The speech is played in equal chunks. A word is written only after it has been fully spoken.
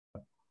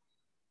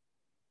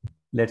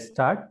let's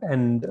start.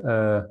 And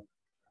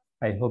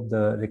I hope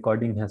the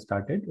recording has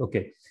started.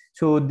 Okay.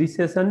 So this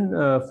session,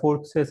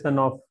 fourth session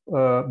of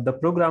the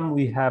program,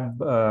 we have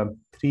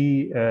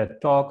three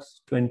talks,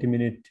 20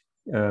 minutes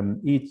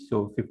each,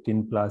 so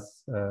 15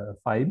 plus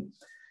 5.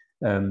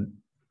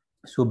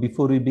 So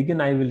before we begin,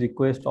 I will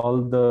request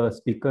all the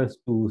speakers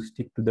to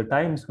stick to the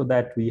time so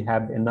that we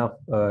have enough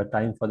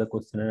time for the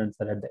question and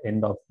answer at the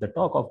end of the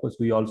talk. Of course,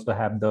 we also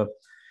have the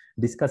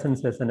discussion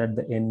session at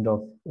the end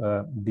of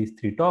these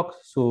three talks.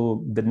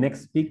 So the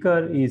next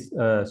speaker is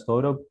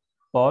Sourabh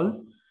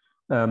Paul,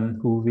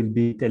 who will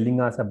be telling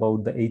us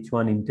about the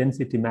H1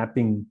 intensity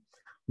mapping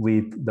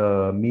with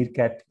the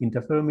MeerKAT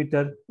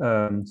interferometer.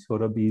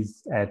 Sourabh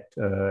is at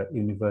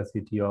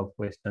University of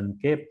Western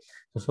Cape.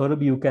 So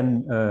Sourabh, you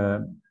can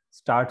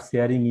start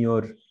sharing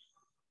your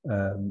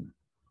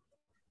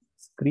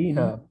screen.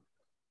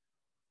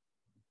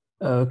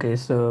 Okay,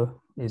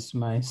 so is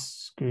my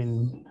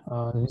screen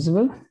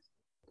visible?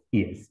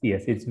 Yes,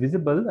 it's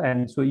visible.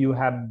 And so you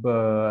have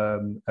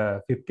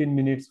 15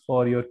 minutes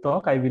for your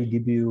talk. I will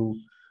give you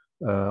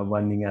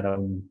warning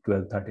around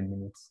 12-13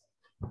 minutes.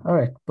 All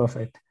right,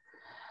 perfect.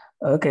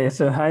 Okay,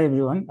 so hi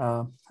everyone.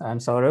 I'm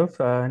Sourabh,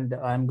 and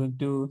I'm going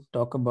to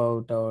talk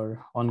about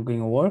our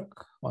ongoing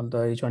work on the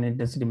H1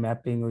 intensity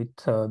mapping with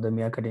the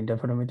MeerKAT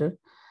interferometer.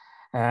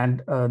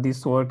 And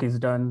this work is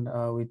done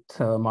with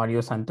Mario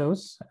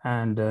Santos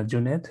and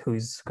Junaid, who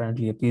is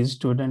currently a PhD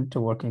student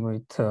working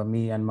with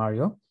me and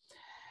Mario.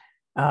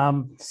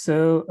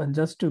 So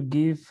just to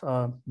give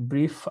a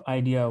brief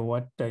idea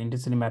what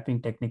intensity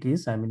mapping technique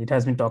is, I mean, it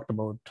has been talked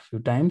about a few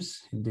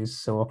times in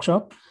this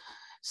workshop.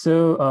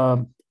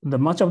 So the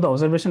much of the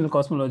observational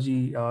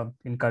cosmology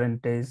in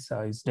current days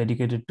is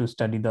dedicated to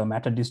study the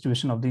matter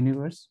distribution of the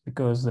universe,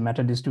 because the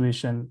matter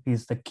distribution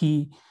is the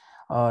key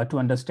to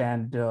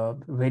understand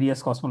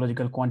various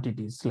cosmological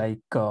quantities like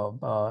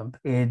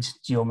age,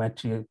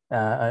 geometry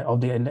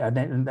of the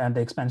and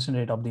the expansion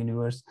rate of the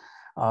universe,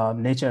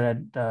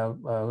 nature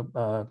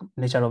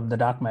of the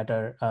dark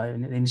matter,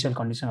 initial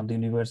condition of the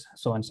universe,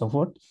 so on and so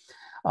forth.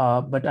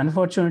 But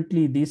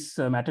unfortunately, this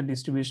matter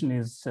distribution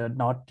is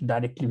not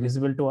directly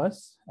visible to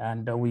us,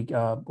 and we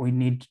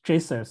need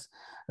tracers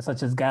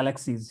such as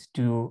galaxies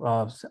to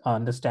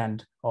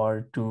understand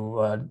or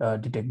to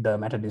detect the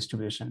matter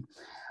distribution.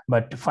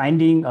 But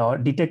finding or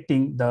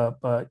detecting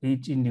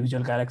each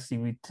individual galaxy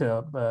with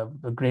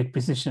great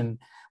precision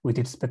with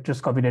its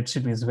spectroscopy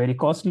redshift is very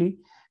costly.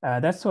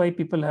 That's why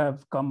people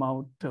have come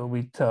out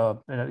with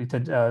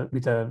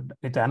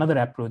another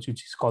approach,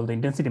 which is called the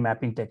intensity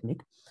mapping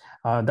technique.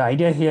 The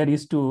idea here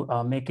is to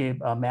make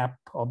a map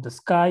of the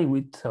sky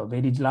with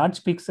very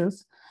large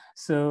pixels.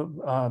 So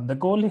the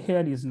goal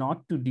here is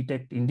not to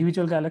detect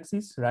individual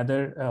galaxies,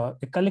 rather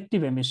a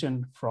collective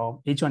emission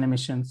from H1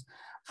 emissions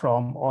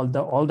from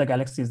all the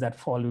galaxies that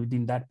fall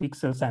within that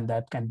pixels, and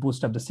that can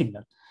boost up the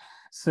signal.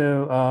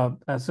 So,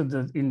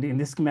 in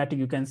this schematic,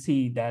 you can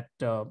see that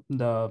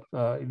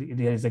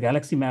there is a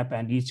galaxy map,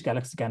 and each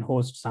galaxy can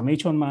host some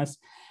H1 mass.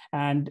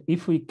 And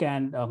if we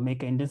can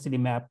make an intensity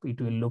map, it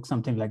will look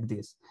something like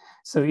this.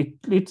 So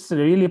it's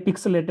really a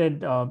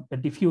pixelated,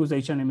 diffuse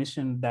H1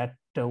 emission that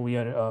we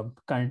are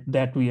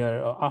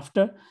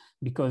after,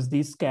 because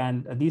this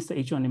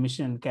H1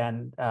 emission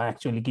can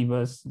actually give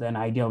us an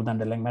idea of the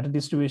underlying matter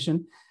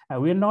distribution.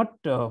 We are not,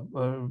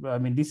 I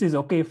mean, this is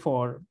okay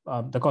for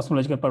the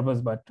cosmological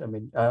purpose, but I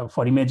mean,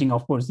 for imaging,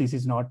 of course, this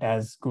is not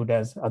as good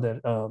as other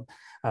the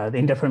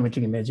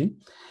interferometric imaging.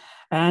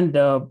 And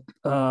one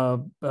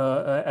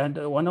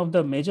of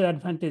the major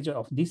advantage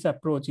of this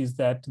approach is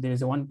that there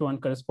is a one-to-one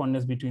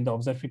correspondence between the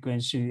observed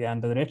frequency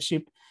and the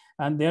redshift,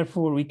 and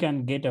therefore we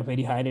can get a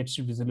very high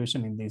redshift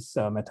resolution in this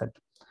method.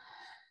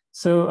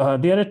 So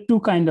there are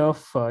two kind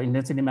of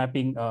intensity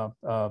mapping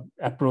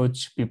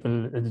approach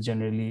people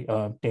generally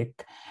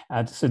take.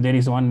 So there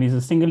is one is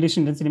a single dish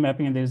intensity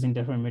mapping, and there is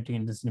interferometric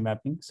intensity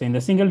mapping. So in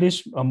the single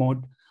dish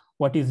mode,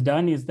 what is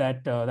done is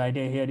that the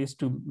idea here is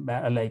to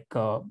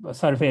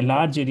survey a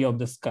large area of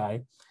the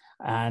sky.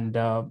 And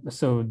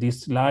so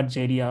this large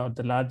area,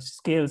 the large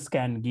scales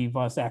can give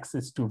us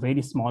access to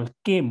very small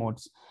K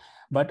modes.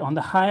 But on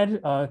the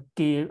higher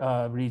K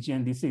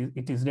region,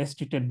 it is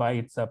restricted by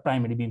its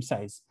primary beam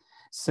size.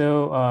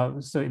 So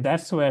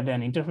that's where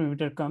then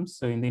interferometer comes.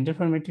 So in the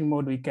interferometric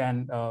mode, we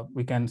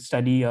can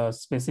study a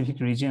specific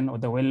region or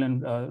the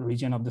well-known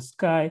region of the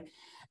sky,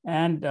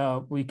 and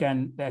we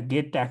can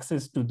get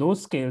access to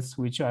those scales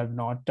which are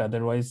not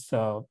otherwise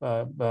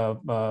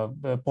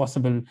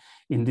possible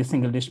in the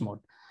single dish mode.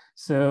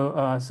 So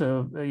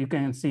you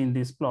can see in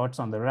these plots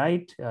on the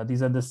right,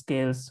 these are the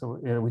scales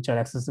which are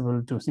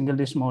accessible to single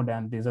dish mode,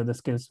 and these are the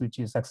scales which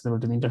is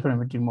accessible to the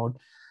interferometric mode.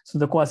 So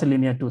the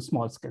quasi-linear to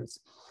small scales.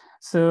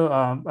 So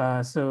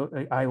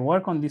I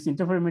work on this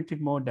interferometric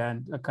mode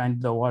and the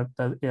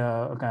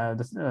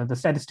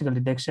statistical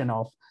detection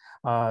of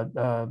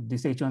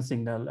this H1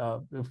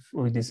 signal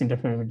with this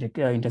interferometric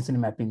intensity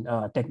mapping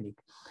technique.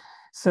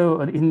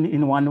 So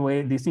in one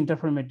way, this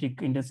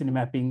interferometric intensity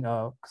mapping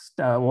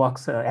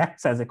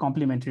acts as a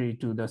complementary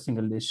to the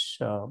single dish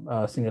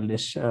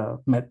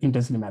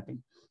intensity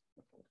mapping.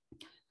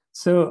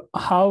 So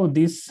how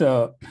this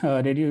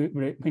radio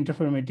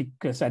interferometric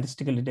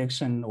statistical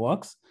detection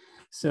works.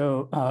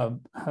 So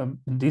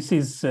this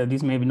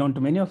may be known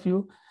to many of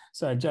you.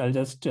 So I'll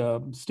just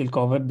still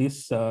cover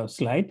this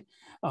slide.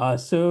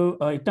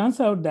 It turns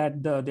out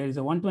that there is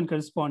a one-to-one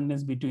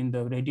correspondence between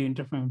the radio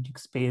interferometric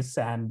space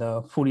and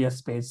the Fourier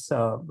space,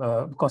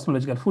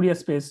 cosmological Fourier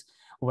space,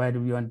 where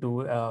we want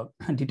to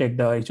detect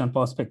the H1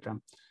 power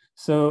spectrum.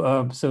 So,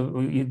 on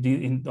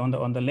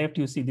the left,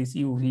 you see this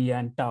UV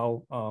and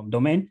tau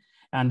domain.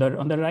 And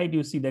on the right,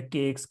 you see the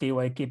KX,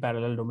 KY, K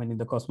parallel domain in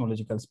the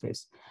cosmological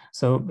space.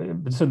 So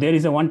there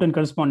is a one-to-one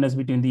correspondence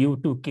between the U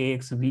to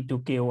KX, V to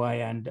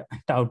KY, and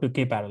tau to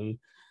K parallel.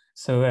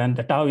 So, and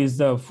the tau is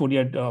the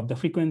Fourier of the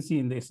frequency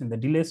in the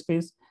delay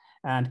space,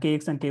 and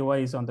KX and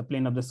KY is on the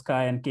plane of the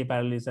sky, and K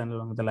parallel is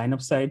along the line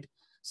of sight.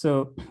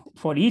 So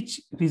for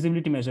each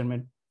visibility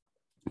measurement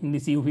in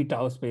this UV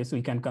tau space,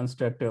 we can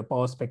construct a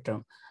power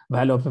spectrum,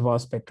 value of the power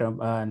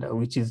spectrum, and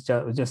which is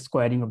just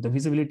squaring of the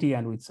visibility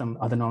and with some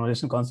other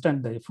normalization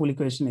constant. The full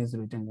equation is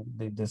written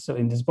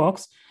in this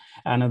box.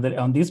 And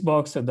on this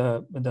box,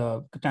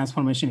 the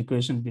transformation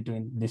equation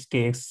between this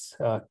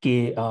KX,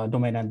 K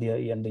domain and the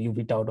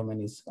UV tau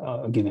domain is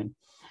given.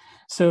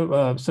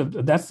 So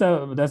that's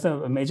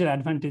a major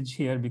advantage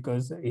here,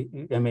 because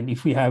I mean,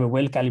 if we have a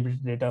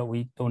well-calibrated data,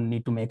 we don't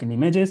need to make any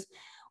images.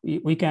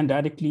 We can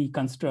directly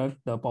construct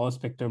the power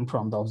spectrum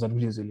from the observed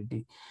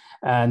visibility,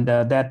 and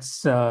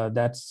that's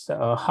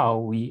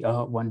how we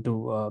want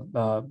to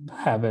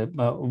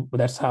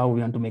that's how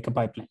we want to make a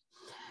pipeline.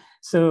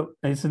 So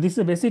this is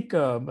a basic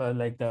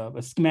like the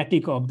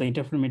schematic of the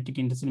interferometric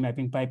intensity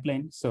mapping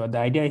pipeline. So the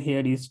idea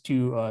here is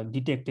to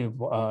detect a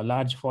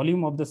large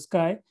volume of the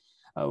sky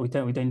with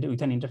an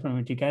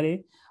interferometric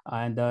array,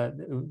 and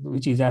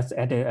which is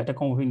at a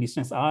conmoving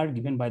distance r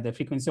given by the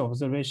frequency of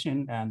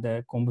observation, and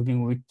the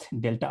conmoving width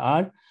delta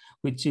r,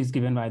 which is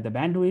given by the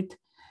bandwidth.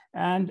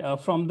 And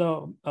from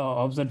the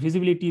observed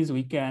visibilities,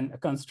 we can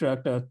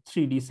construct a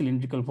 3D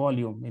cylindrical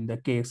volume in the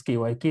KX,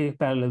 KY, K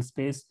parallel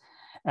space.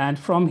 And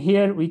from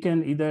here, we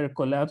can either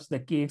collapse the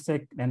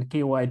KX and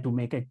KY to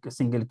make a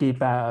single K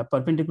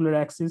perpendicular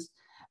axis.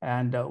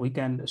 And we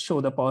can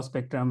show the power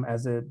spectrum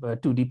as a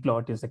 2D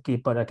plot, is a K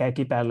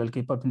parallel,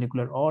 K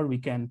perpendicular, or we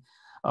can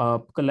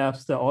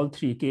collapse all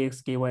three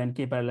KX, KY, and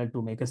K parallel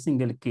to make a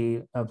single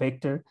K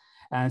vector.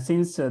 And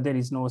since there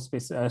is no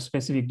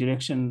specific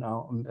direction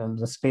on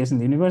the space in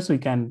the universe, we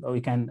can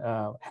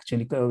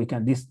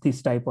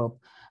this type of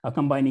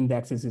combining the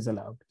axis is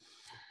allowed.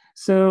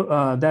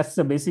 So that's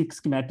the basic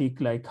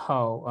schematic, like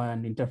how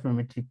an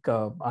interferometric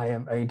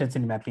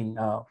intensity mapping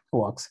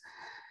works.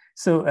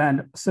 So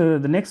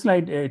the next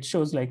slide, it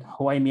shows like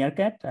why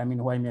MeerKAT. I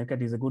mean, why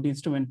MeerKAT is a good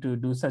instrument to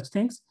do such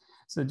things.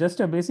 So just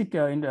a basic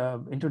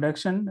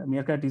introduction.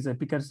 MeerKAT is a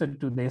precursor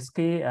to the SK.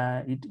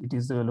 It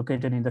is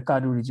located in the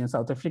Karoo region,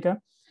 South Africa.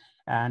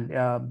 And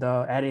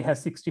the array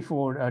has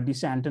 64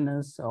 dish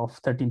antennas of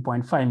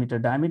 13.5 meter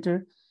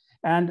diameter.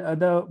 And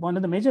one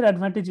of the major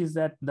advantages is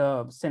that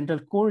the central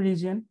core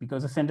region,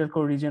 because the central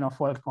core region of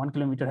 1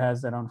 kilometer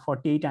has around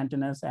 48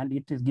 antennas, and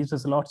it gives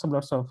us lots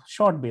of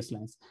short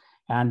baselines.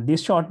 And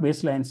these short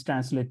baselines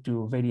translate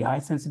to very high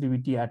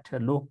sensitivity at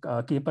low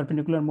K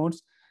perpendicular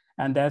modes.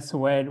 And that's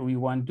where we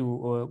want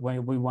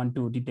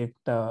to detect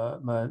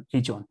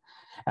H1.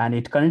 And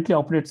it currently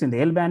operates in the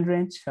L band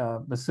range.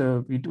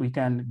 So we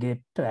can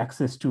get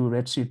access to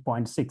redshift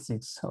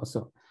 0.66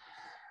 also.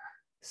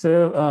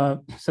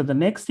 So the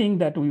next thing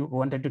that we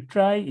wanted to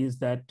try is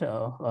that,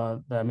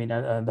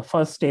 the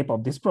first step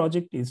of this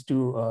project is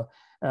to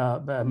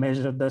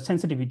measure the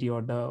sensitivity,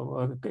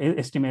 or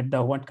estimate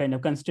what kind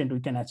of constraint we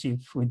can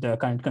achieve with the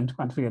current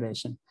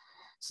configuration.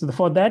 So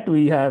for that,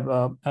 we have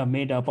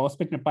made a power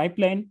spectrum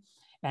pipeline.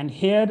 And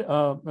here,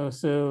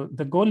 so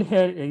the goal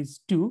here is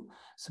two.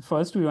 So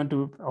first, we want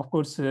to, of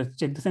course,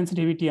 check the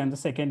sensitivity. And the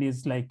second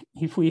is like,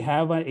 if we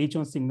have an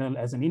H1 signal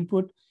as an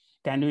input,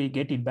 can we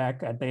get it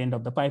back at the end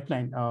of the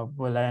pipeline?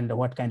 And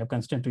what kind of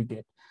constraint we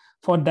get?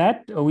 For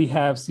that, we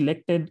have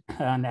selected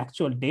an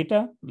actual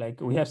data. Like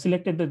we have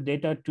selected the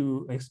data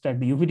to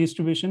extract the UV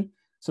distribution.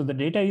 So the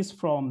data is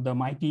from the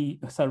MIGHTY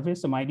survey.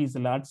 So MIGHTY is a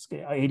large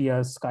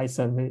area sky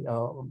survey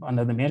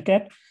under the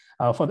MeerKAT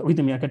with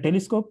the MeerKAT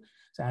telescope.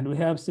 And we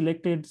have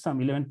selected some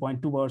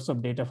 11.2 hours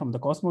of data from the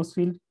Cosmos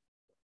field.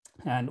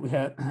 And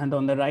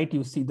on the right,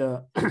 you see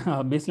the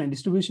baseline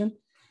distribution.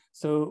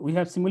 So we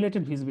have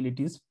simulated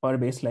visibilities per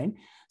baseline.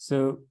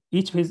 So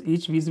each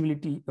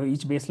visibility,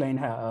 each baseline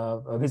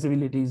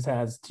visibilities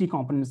has three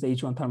components: the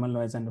H1 thermal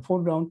noise and the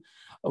foreground.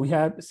 We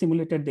have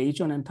simulated the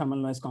H1 and thermal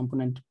noise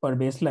component per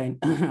baseline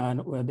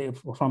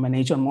from an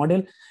H1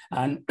 model,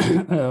 and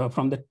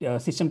from the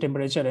system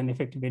temperature and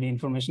effective area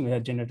information, we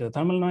have generated the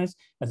thermal noise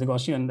as a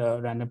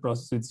Gaussian random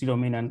process with zero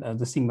mean and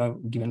the sigma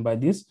given by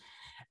this.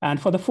 And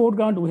for the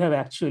foreground, we have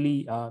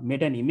actually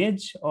made an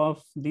image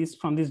of this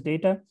from this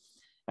data.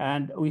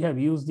 And we have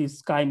used this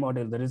sky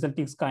model, the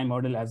resulting sky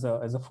model, as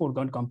a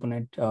foreground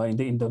component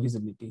in the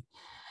visibility.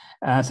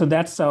 So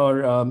that's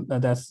our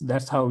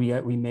that's how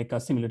we make a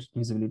simulated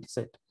visibility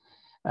set.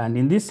 And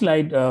in this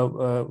slide,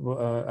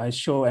 I'm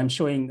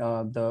showing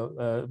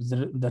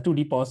the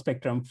 2D power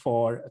spectrum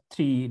for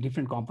 3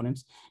 different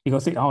components,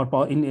 because in our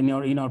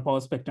power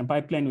spectrum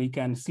pipeline, we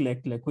can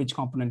select like which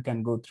component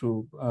can go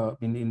through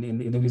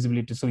in the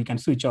visibility, so we can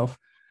switch off,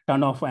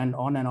 turn off, and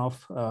on and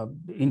off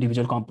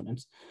individual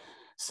components.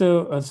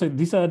 So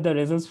these are the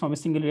results from a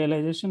single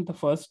realization. The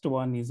first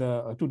one is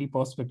a 2D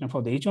power spectrum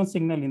for the H1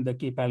 signal in the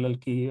K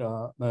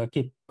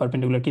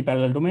perpendicular K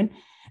parallel domain.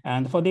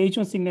 And for the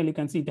H1 signal, you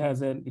can see it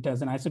has an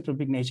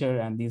isotropic nature,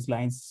 and these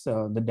lines,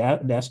 the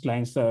dashed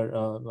lines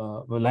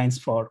are lines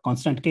for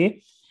constant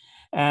K.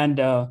 And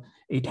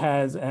it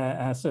has,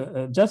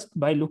 just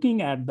by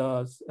looking at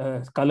the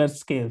color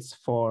scales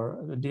for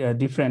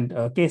different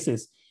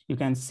cases, you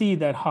can see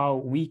that how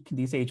weak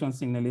this H1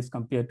 signal is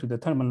compared to the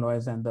thermal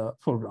noise and the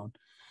foreground.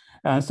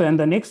 So and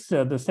the next,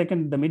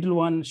 the middle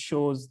one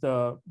shows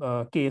the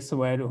case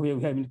where we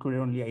have included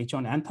only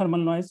H1 and thermal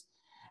noise,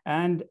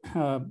 and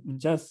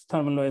just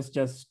thermal noise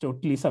just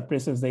totally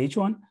suppresses the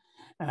H1.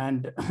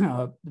 And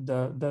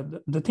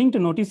the thing to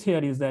notice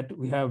here is that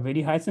we have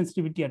very high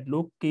sensitivity at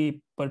low K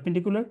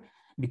perpendicular,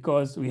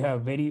 because we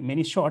have very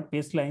many short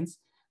baselines.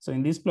 So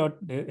in this plot,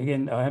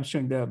 again, I have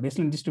shown the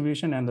baseline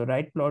distribution, and the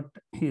right plot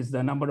is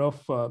the number of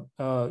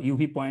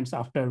UV points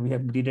after we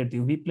have gridded the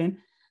UV plane.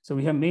 So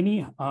we have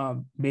many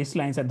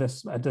baselines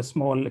at the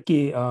small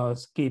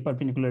K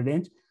perpendicular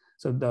range.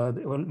 So the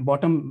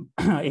bottom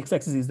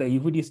x-axis is the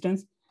UV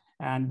distance,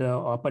 and the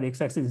upper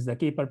x-axis is the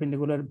K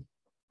perpendicular,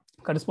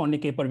 corresponding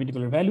K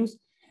perpendicular values.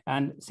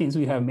 And since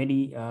we have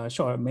many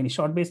short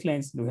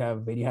baselines, we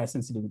have very high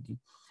sensitivity.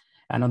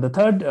 And on the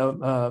third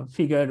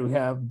figure, we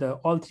have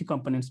all 3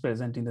 components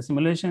present in the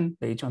simulation: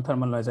 the H1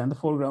 thermal noise and the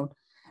foreground.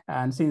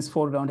 And since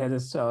foreground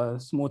has a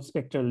smooth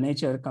spectral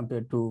nature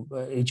compared to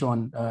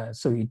H1,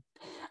 so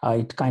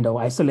it kind of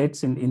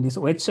isolates in this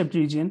wedge-shaped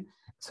region.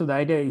 So the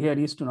idea here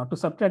is not to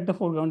subtract the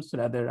foregrounds, so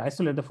rather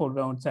isolate the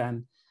foregrounds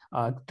and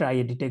try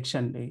a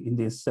detection in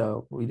this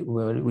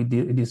with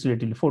this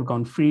relatively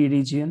foreground-free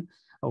region,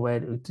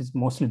 where it is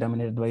mostly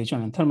dominated by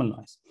H1 and thermal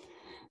noise.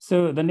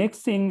 So the next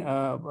thing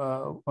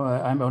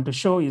I'm going to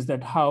show is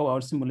that how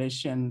our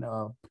simulation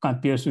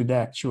compares with the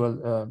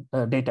actual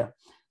data.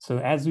 So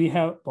as we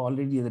have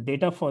already the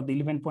data for the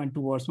 11.2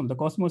 hours from the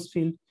Cosmos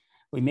field,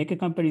 we make a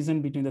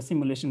comparison between the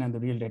simulation and the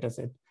real data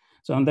set.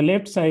 So on the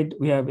left side,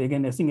 we have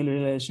again a single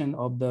realization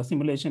of the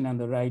simulation, and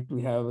the right,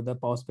 we have the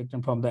power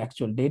spectrum from the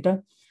actual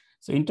data.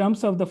 So in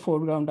terms of the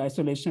foreground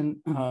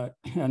isolation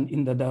and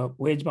in the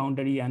wedge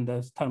boundary and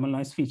the thermal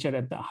noise feature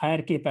at the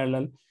higher K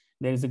parallel,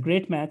 there is a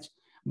great match,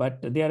 but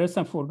there are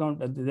some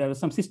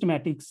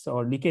systematics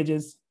or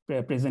leakages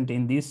present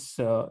in this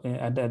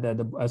at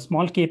the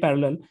small K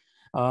parallel,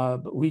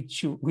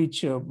 which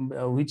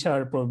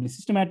are probably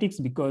systematics,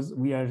 because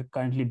we are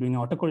currently doing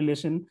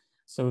autocorrelation.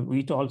 So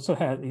we also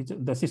have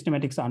the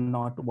systematics are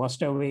not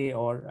washed away,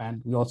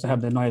 and we also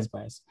have the noise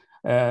bias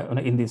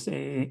in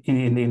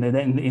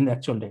the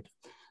actual data.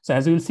 So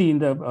as we'll see in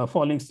the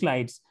following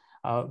slides,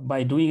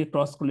 by doing a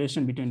cross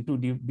correlation between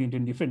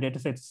different data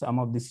sets, some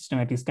of the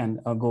systematics can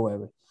go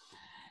away.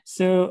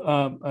 So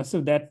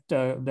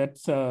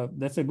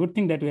that's a good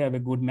thing that we have a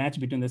good match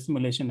between the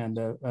simulation and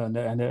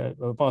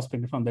the power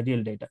spectrum from the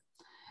real data.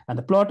 And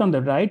the plot on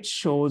the right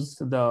shows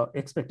the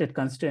expected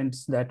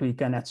constraints that we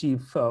can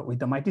achieve with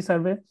the MIghty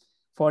survey.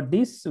 For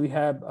this, we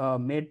have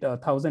made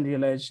 1,000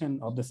 realization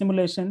of the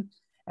simulation.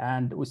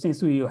 And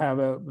since we have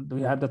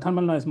the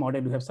thermal noise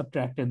model, we have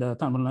subtracted the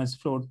thermal noise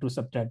floor to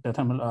subtract the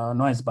thermal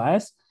noise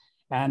bias.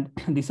 And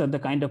these are the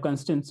kind of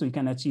constraints we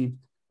can achieve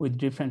with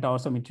different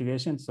hours of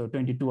integration. So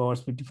 22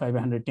 hours, 55,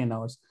 110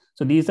 hours.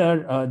 So these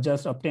are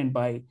just obtained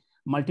by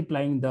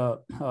multiplying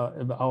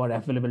our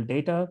available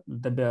data.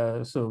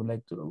 So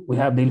like we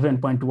have the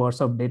 11.2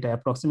 hours of data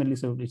approximately.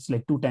 So it's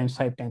like 2 times,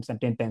 5 times, and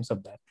 10 times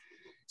of that.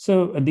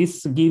 So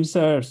this gives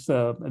us,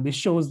 this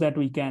shows that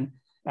we can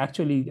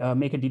actually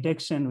make a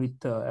detection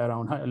with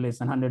around less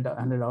than 100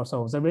 hours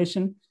of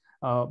observation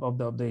of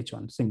the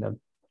H1 signal.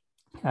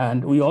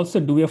 And we also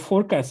do a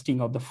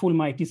forecasting of the full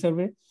MIghty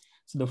survey.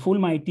 So the full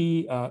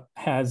MIghty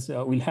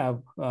will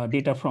have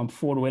data from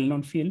 4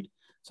 well-known fields.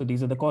 So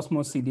these are the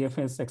Cosmos,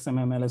 CDFS,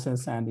 XMM,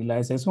 LSS, and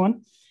ELIAS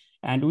S1.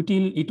 And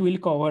it will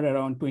cover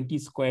around 20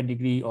 square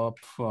degree of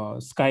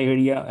sky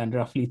area and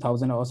roughly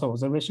 1,000 hours of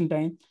observation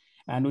time.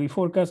 And we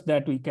forecast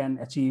that we can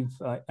achieve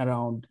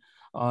around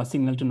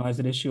signal to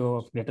noise ratio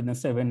of greater than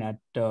 7 at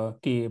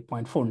K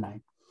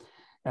 0.49.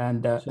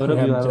 And Sourabh,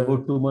 you have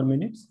about 2 more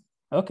minutes.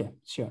 Okay,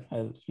 sure.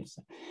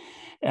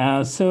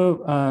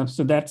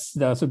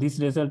 So this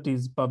result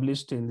is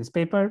published in this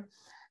paper.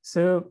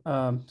 So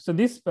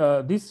this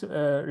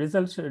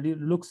result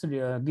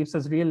gives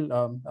us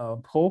real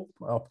hope,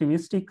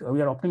 optimistic.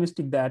 We are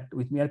optimistic that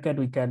with MeerKAT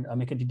we can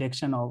make a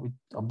detection of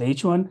the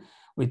H1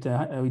 with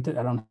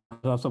around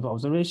hours of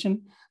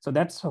observation. So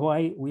that's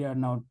why we are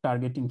now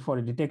targeting for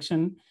a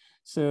detection.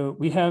 So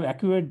we have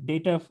accurate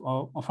data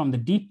from the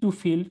D2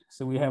 field.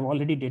 So we have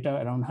already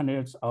data around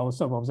 100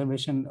 hours of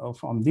observation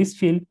from this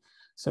field.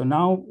 So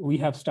now we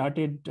have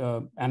started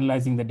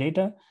analyzing the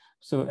data.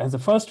 So as the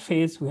first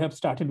phase, we have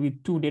started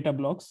with 2 data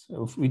blocks,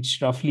 of which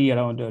roughly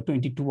around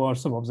 22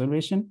 hours of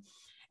observation.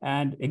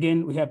 And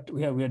again, we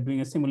are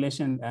doing a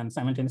simulation and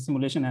simultaneous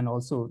simulation and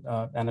also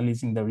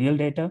analyzing the real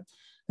data.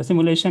 The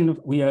simulation,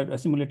 we are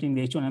simulating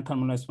the H1 and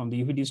thermal noise from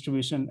the UV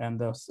distribution, and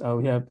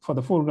we have, for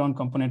the foreground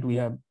component,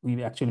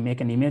 we actually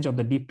make an image of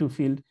the deep 2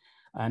 field,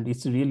 and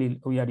it's really,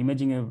 we are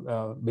imaging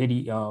a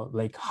very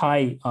like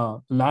high,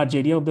 large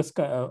area of the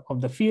sky,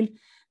 of the field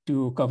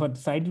to cover the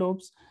side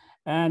lobes.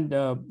 And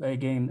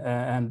again,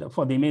 and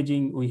for the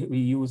imaging, we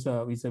use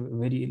a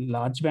very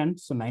large band,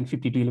 so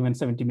 950 to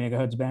 1170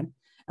 megahertz band.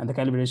 And the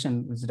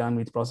calibration is done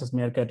with process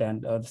MeerKAT,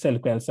 and the cell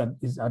calcs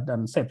are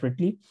done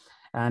separately.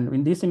 And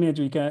in this image,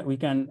 we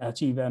can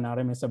achieve an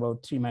RMS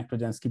about 3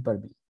 microjansky per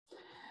beam.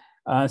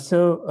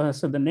 So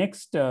the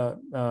next,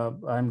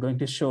 I'm going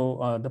to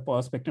show the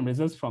power spectrum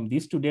results from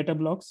these 2 data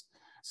blocks.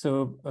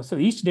 So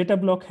each data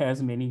block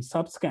has many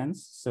subscans.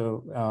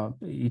 So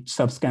each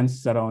subscan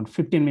is around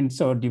 15 minutes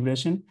of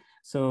duration.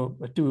 So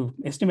to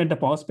estimate the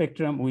power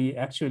spectrum, we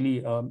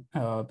actually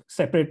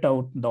separate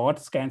out the odd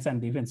scans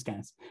and the even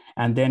scans,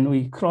 and then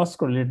we cross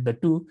correlate the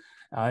 2.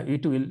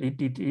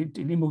 It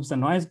removes the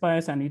noise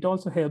bias, and it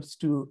also helps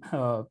to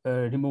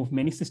remove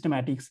many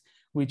systematics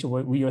which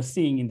we are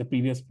seeing in the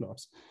previous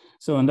plots.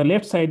 So on the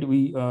left side,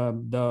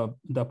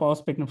 the power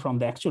spectrum from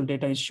the actual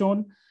data is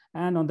shown,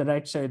 and on the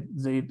right side,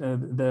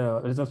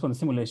 the results from the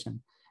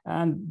simulation.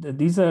 And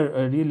these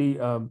are really,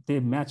 they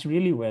match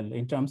really well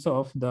in terms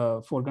of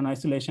the foreground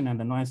isolation and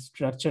the noise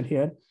structure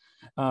here.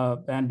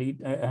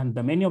 And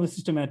many of the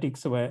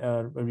systematics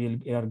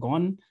are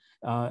gone.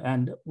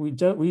 And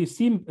we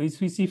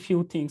see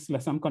few things,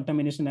 like some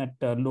contamination at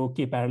low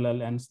K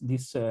parallel, and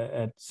this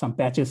at some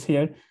patches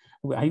here,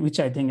 which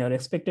I think are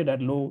expected at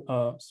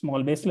low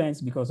small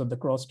baselines because of the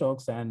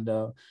crosstalks and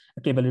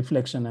cable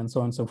reflection and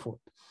so on and so forth.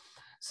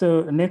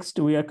 So next,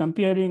 we are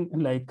comparing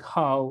like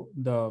how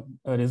the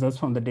results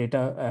from the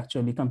data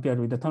actually compare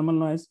with the thermal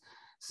noise.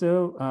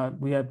 So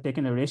we have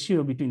taken a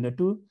ratio between the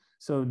 2.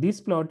 So this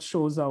plot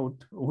shows out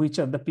which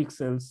of the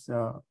pixels,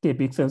 K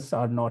pixels,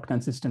 are not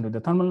consistent with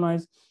the thermal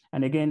noise.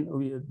 And again,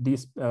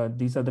 these are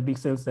the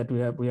pixels that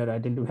we have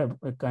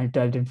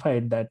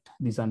identified that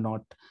these are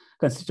not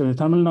consistent with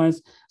thermal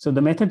noise. So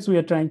the methods we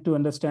are trying to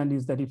understand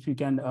is that if we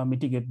can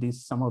mitigate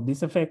some of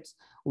these effects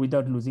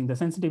without losing the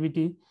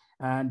sensitivity,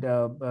 and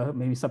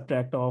maybe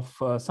subtract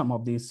off some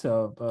of these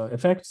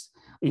effects.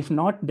 If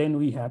not, then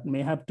we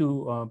may have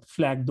to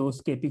flag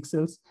those K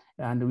pixels,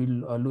 and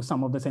we'll lose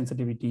some of the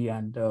sensitivity.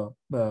 And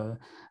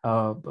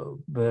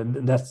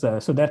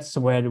that's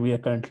where we are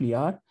currently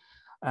are.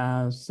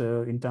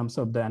 So in terms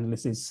of the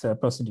analysis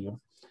procedure.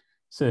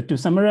 So to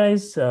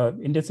summarize,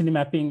 intensity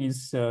mapping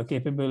is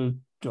capable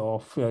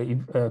of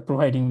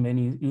providing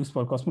many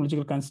useful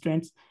cosmological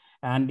constraints,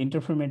 and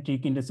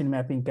interferometric intensity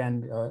mapping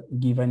can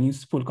give an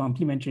useful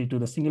complementary to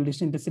the single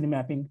dish intensity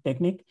mapping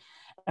technique.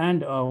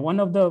 And one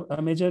of the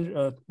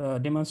major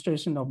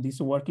demonstration of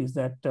this work is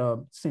that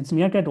since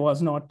MeerKAT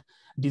was not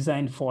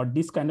designed for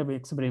this kind of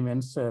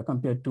experiments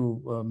compared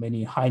to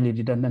many highly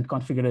redundant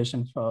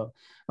configurations for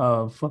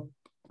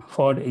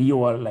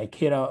EOR like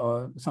HERA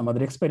or some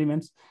other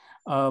experiments,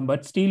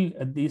 but still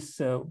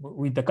this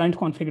with the current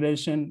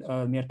configuration,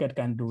 MeerKAT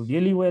can do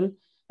really well.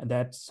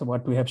 That's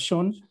what we have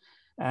shown.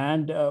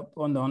 And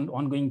on the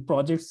ongoing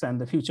projects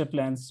and the future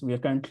plans, we are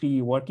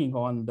currently working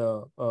on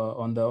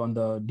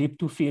the deep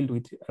 2 field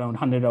with around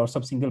 100 hours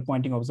of single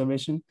pointing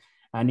observation.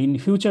 And in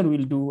future,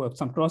 we'll do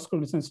some cross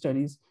correlation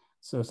studies.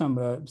 So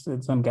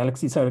some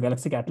galaxy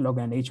catalog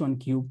and H1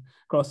 cube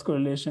cross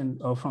correlation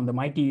from the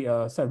MIGHTY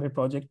survey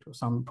project,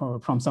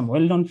 from some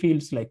well-known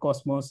fields like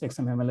Cosmos,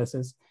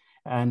 XMMLSS.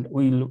 And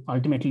we'll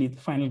ultimately, the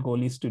final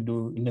goal is to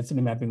do intensity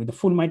mapping with the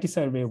full MIGHTY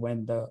survey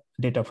when the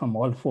data from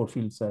all 4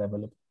 fields are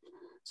available.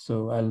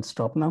 So I'll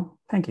stop now.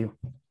 Thank you.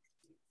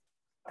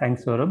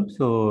 Thanks, Sourabh.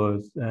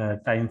 So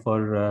time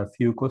for a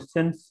few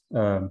questions.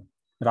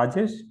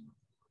 Rajesh,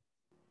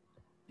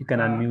 you can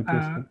unmute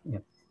yourself.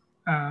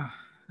 Yeah.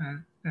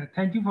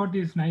 Thank you for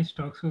this nice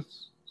talk. So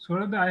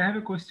Sourabh, I have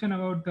a question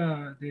about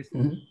this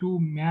 2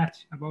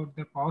 match about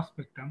the power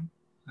spectrum,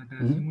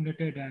 the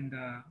simulated and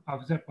the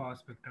observed power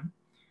spectrum.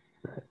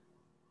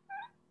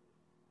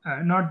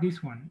 Not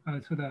this one.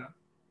 So the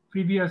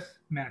previous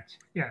match.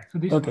 Yeah. So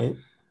this one.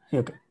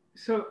 Okay.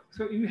 So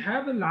you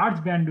have a large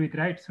bandwidth,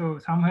 right? So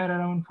somewhere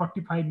around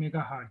 45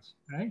 megahertz,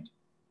 right?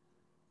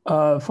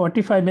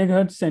 45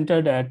 megahertz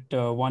centered at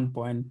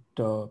 1.1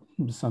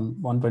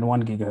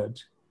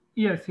 gigahertz.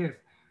 Yes.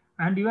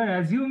 And you are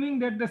assuming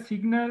that the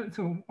signal,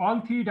 so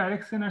all 3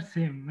 directions are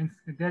same, means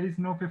there is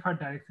no preferred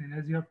direction,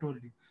 as you have told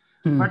me.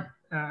 But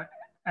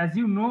as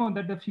you know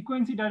that the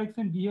frequency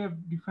direction behave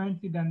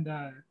differently than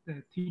the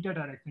theta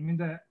direction. I mean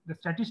the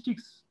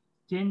statistics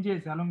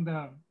changes along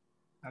the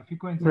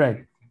frequency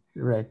direction.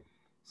 Right.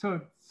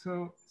 So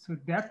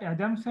that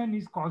assumption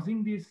is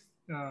causing this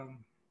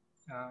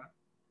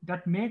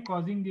that may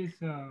causing this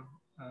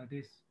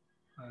this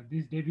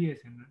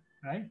deviation,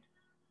 right?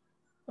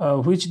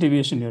 Which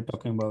deviation you're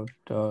talking about?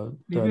 The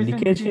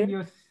leakage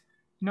here?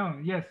 No,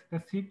 yes,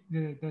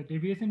 the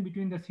deviation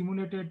between the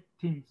simulated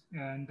things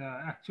and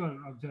the actual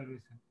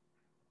observation.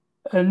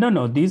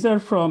 No, these are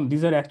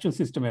actual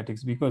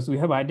systematics, because we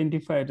have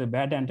identified a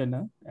bad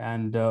antenna,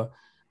 and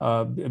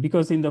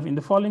because in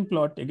the following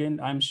plot,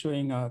 again, I'm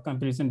showing a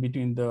comparison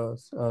between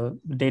the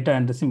data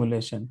and the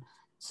simulation.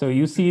 So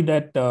you see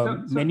that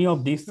many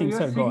of these things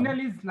are gone. Your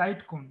signal is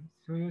light cone.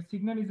 So your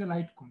signal is a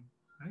light cone,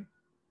 right?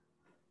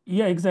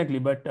 Yeah, exactly.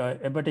 But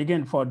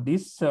again, for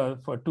this,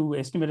 to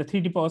estimate a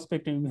 3D power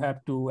spectrum, you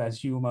have to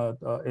assume a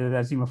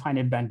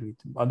finite bandwidth.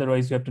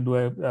 Otherwise, you have to do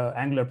a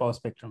angular power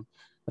spectrum.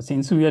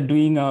 Since we are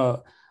doing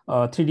a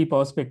 3D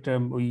power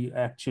spectrum, we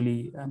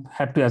actually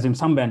have to assume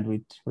some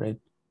bandwidth, right?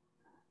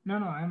 No,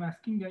 I'm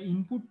asking the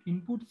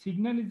input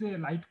signal is a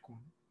light cone.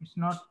 It's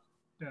not.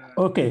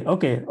 Okay.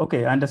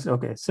 Understood.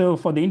 Okay. So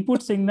for the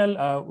input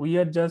signal, we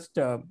are just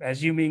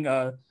assuming.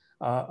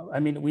 I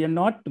mean, we are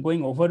not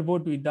going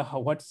overboard with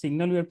what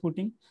signal we are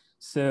putting.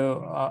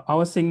 So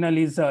our signal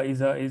is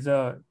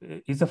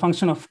a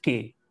function of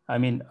k. I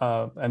mean,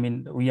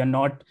 we are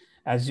not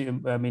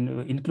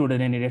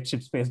included any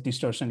redshift space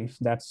distortion, if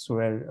that's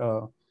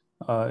where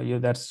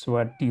that's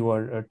what you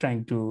are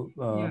trying to.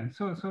 Yeah.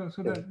 So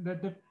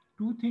the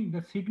two things,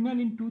 the signal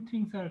in two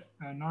things are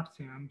not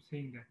same. I'm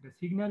saying that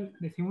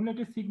the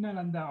simulated signal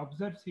and the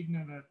observed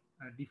signal are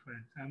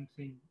different. I'm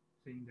saying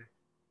that.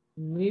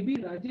 Maybe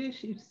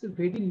Rajesh, it's a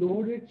very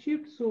low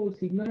redshift, so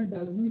signal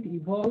doesn't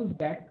evolve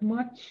that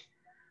much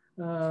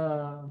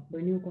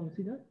when you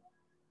consider.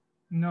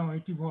 No,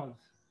 it evolves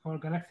for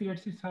galaxy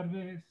redshift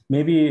surveys.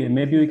 Maybe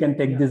we can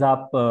take this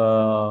up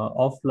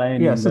offline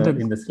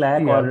in the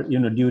Slack, or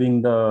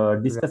during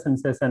the discussion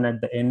session at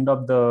the end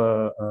of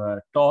the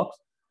talks.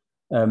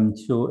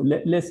 So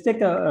let's take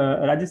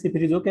Rajesh, if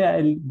it is okay,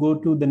 I'll go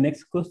to the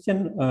next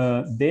question.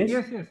 Desh?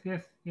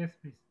 Yes,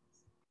 please.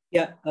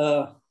 Yeah,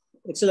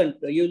 excellent.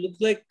 You look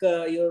like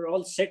you're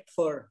all set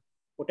for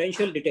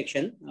potential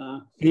detection.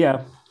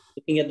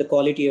 Looking at the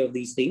quality of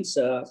these things.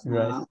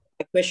 Right.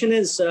 The question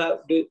is,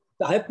 have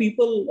other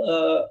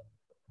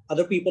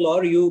people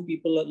or you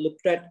people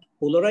looked at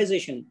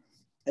polarization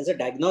as a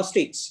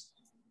diagnostics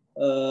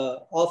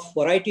of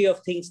variety of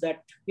things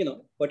that,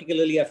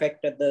 particularly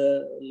affect at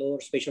the lower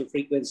spatial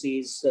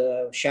frequencies,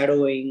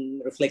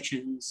 shadowing,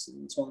 reflections,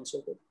 and so on and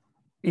so forth?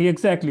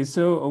 Exactly.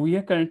 So we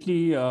are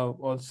currently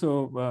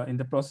also in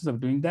the process of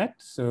doing that.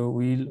 So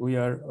we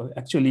are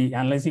actually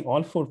analyzing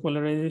all 4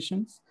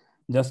 polarizations,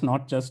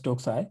 not just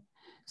Stokes I.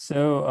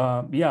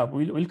 So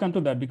we'll come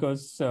to that,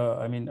 because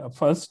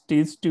first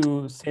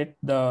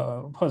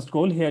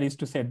goal here is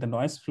to set the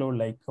noise floor,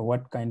 like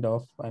what kind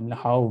of,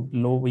 how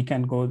low we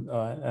can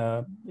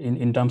go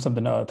in terms of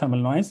the thermal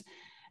noise.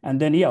 And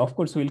then, of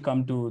course, we'll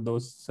come to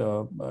those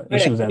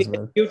issues as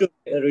well. To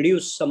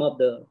reduce some of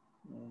the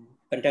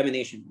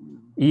contamination.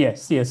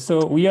 Yes.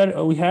 So we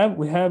have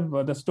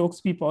the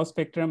Stokes P power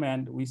spectrum,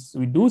 and we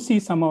do see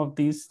some of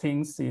these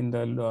things in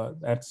the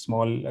at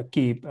small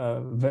k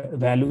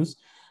values.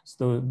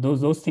 So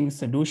those things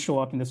do show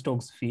up in the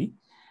Stokes phi.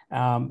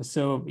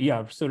 So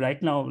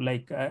right now,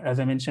 like as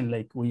I mentioned,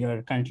 like we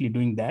are currently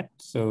doing that.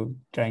 So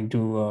trying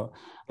to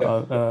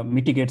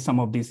mitigate some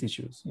of these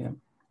issues. Yeah.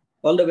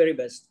 All the very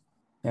best.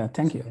 Yeah.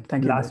 Thank you.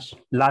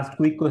 Last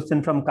quick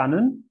question from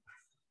Kanan.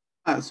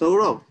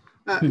 Sourabh,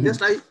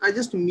 I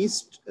just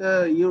missed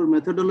your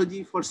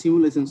methodology for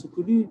simulation. So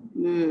could you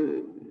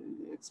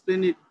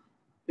explain it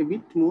a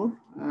bit more?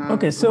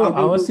 Okay, so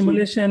our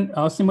simulation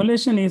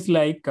is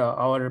like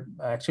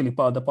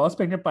the power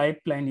spectrum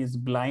pipeline is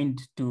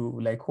blind to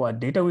like what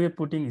data we are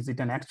putting. Is it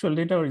an actual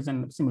data or is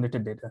it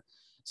simulated data?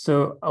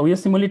 So we are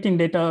simulating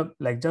data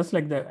just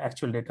like the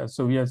actual data.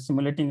 So we are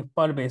simulating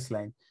per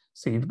baseline.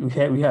 So if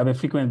we have a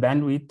frequent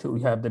bandwidth,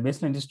 we have the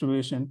baseline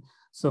distribution.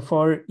 So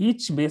for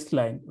each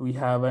baseline, we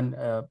have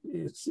a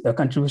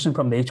contribution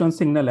from the H1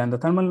 signal and the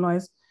thermal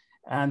noise.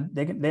 And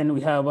then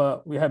we have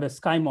a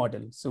sky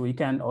model. So we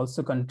can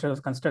also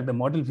construct the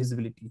model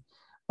visibility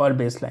per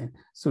baseline.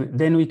 So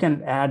then we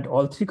can add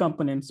all 3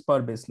 components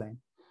per baseline.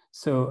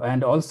 So,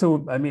 and also,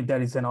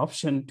 there is an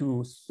option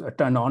to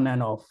turn on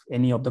and off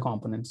any of the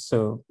components.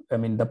 So,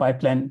 the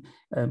pipeline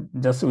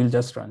will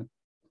just run.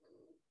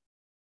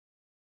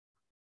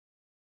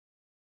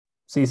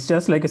 So it's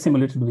just like a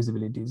simulated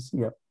visibilities.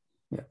 Yeah.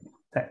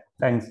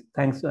 Thanks,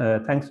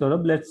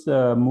 Sourabh. Let's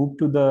move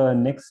to the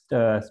next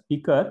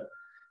speaker.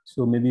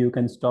 So maybe you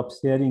can stop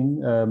sharing,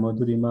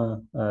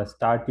 Madhurima,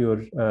 start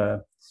your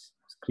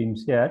screen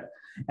share.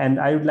 And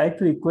I would like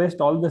to request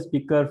all the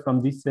speakers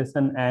from this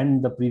session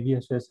and the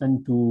previous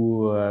session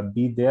to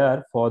be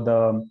there for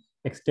the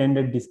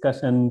extended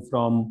discussion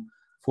from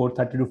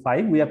 4:30 to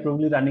 5. We are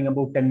probably running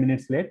about 10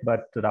 minutes late,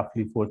 but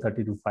roughly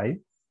 4:30 to 5.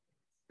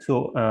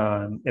 So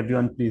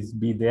everyone please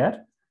be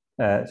there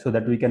so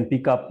that we can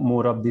pick up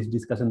more of this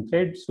discussion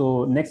thread.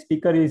 So next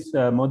speaker is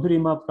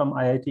Madhurima from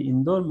IIT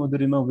Indore.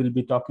 Madhurima will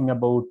be talking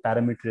about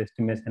parameter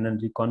estimation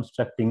and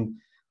reconstructing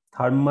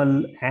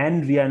thermal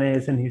and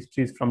reionization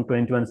histories from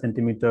 21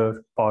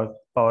 centimeter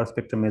power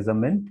spectrum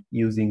measurement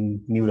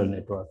using neural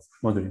networks.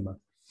 Madhurima.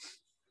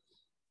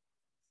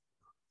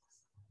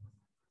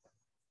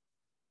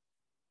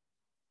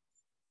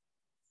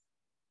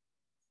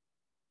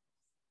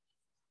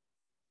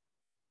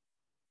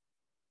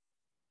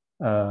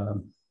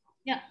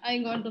 Yeah, I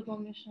got the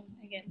permission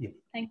again. Yeah.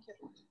 Thank you.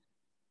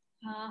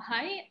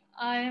 Hi,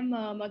 I am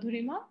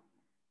Madhurima.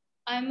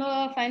 I'm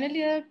a final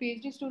year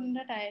PhD student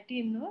at IIT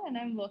Indore, and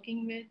I'm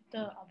working with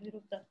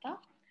Abhirup Datta.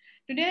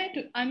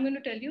 Today, I'm going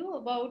to tell you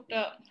about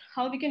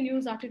how we can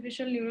use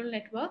artificial neural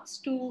networks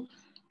to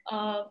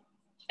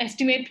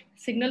estimate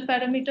signal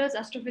parameters,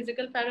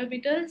 astrophysical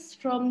parameters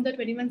from the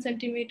 21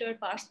 centimeter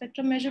power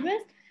spectrum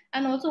measurements,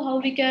 and also how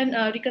we can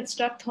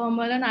reconstruct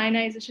thermal and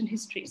ionization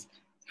histories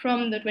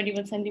from the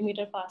 21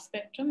 centimeter power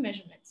spectrum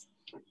measurements.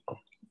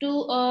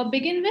 To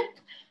begin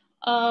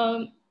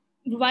with,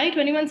 why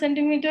 21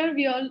 centimeter?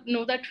 We all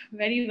know that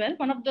very well.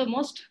 One of the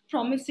most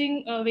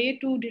promising way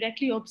to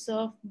directly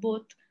observe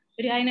both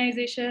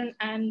reionization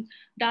and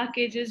dark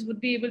ages would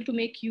be able to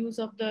make use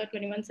of the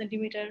 21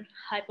 centimeter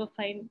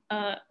hyperfine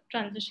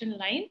transition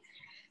line.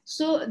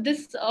 So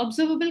this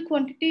observable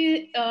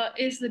quantity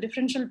is the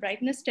differential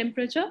brightness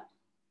temperature.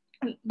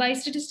 By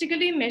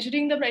statistically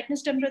measuring the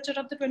brightness temperature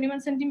of the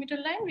 21 centimeter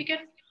line, we can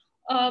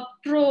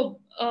probe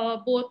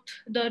both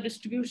the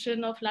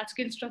distribution of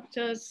large-scale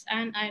structures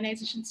and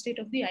ionization state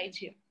of the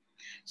IGM.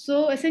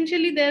 So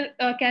essentially, there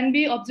can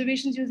be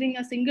observations using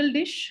a single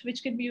dish,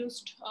 which can be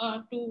used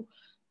to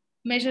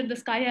measure the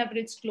sky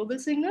average global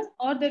signal,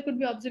 or there could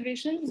be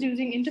observations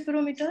using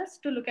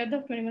interferometers to look at the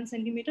 21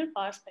 centimeter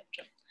power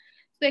spectrum.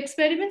 So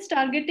experiments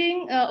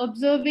targeting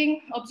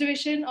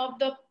observation of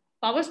the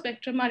power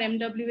spectrum are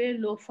MWA,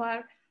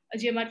 LOFAR,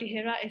 GMRT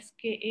HERA,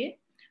 SKA.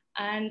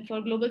 And for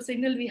global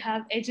signal, we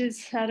have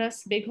EDGES,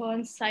 SARAS,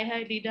 Bighorn,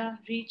 SciHi, LIDA,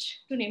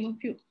 REACH, to name a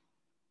few.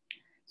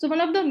 So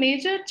one of the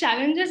major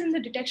challenges in the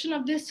detection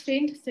of this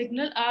faint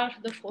signal are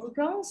the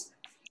foregrounds.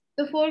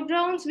 The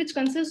foregrounds, which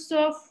consists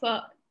of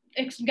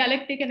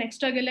galactic and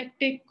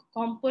extragalactic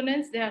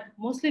components, they are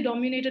mostly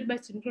dominated by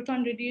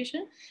synchrotron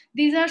radiation.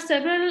 These are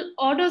several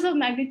orders of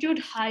magnitude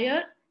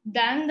higher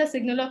than the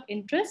signal of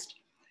interest.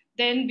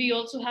 Then we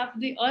also have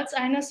the Earth's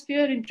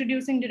ionosphere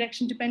introducing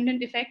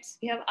direction-dependent effects.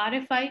 We have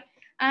RFI.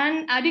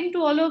 And adding to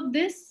all of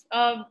this,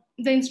 the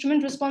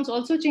instrument response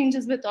also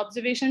changes with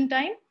observation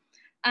time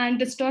and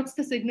distorts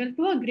the signal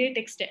to a great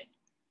extent.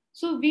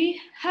 So we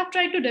have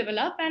tried to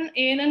develop an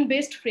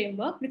ANN-based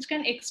framework which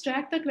can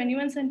extract the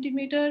 21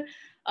 centimeter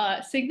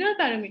signal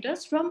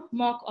parameters from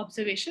mock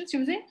observations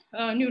using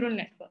neural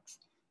networks.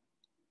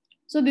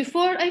 So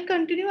before I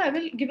continue, I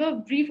will give a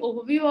brief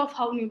overview of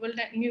how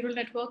neural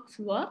networks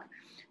work.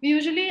 We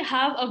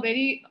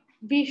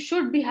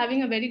should be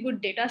having a very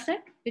good data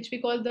set, which we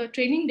call the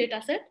training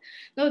data set.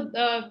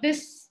 Now,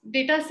 this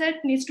data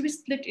set needs to be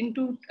split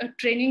into a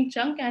training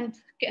chunk and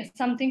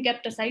something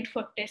kept aside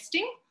for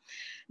testing.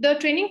 The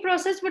training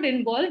process would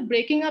involve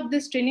breaking up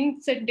this training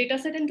data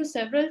set into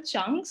several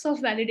chunks of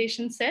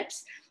validation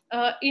sets,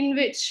 in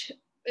which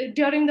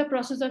during the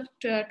process of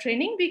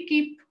training, we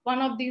keep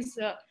one of these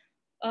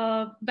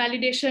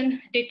validation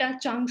data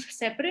chunks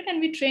separate, and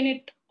we train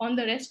it on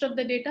the rest of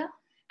the data.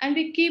 And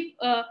we keep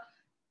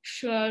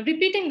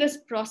repeating this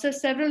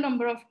process several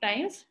number of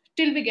times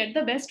till we get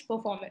the best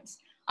performance.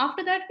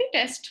 After that, we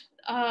test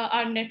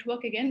our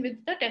network again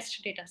with the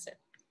test data set.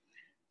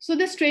 So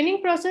this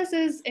training process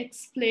is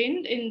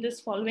explained in this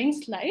following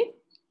slide.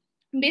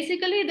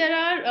 Basically, there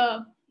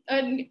are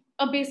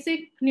a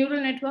basic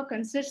neural network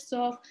consists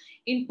of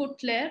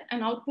input layer,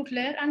 an output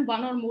layer, and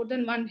one or more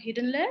than one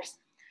hidden layers.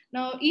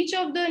 Now, each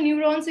of the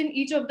neurons in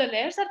each of the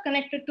layers are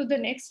connected to the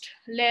next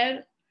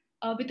layer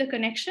with a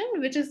connection,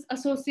 which is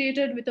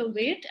associated with a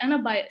weight and a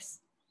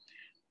bias.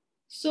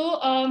 So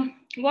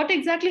what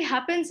exactly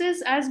happens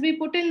is, as we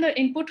put in the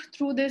input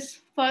through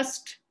this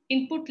first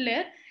input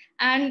layer,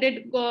 and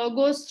it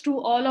goes through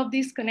all of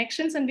these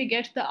connections, and we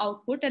get the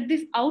output. At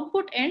this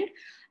output end,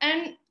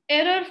 an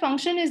error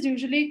function is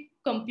usually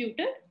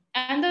computed.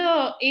 And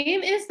the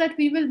aim is that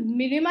we will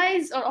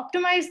minimize or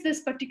optimize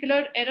this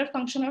particular error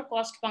function or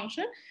cost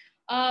function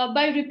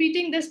by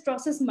repeating this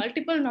process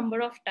multiple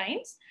number of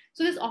times.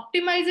 So this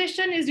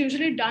optimization is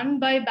usually done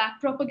by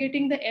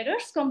backpropagating the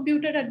errors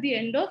computed at the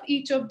end of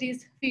each of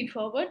these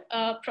feed-forward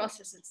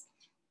processes.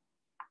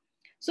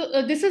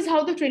 So this is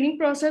how the training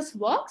process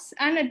works.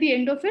 And at the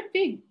end of it,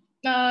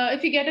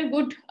 if we get a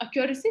good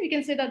accuracy, we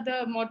can say that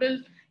the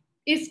model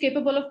is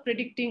capable of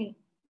predicting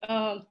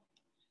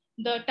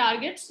the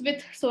targets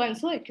with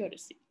so-and-so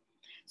accuracy.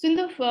 So in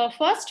the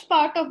first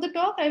part of the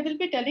talk, I will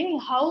be telling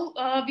how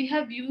we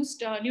have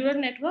used neural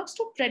networks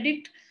to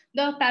predict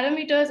the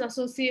parameters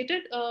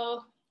associated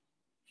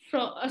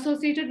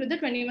with the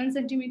 21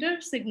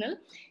 centimeter signal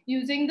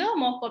using the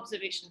mock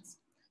observations.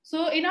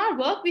 So in our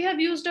work, we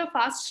have used a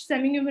fast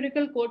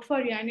semi-numerical code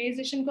for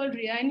reionization called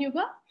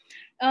Reiynuga.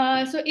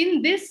 So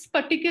in this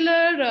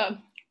particular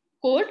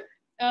code,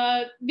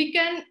 we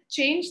can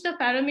change the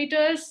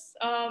parameters,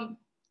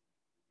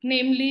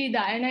 namely the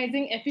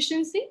ionizing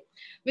efficiency,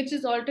 which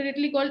is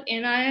alternately called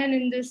NIN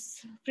in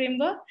this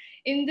framework.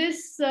 In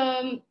this,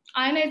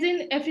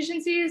 ionizing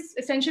efficiency is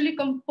essentially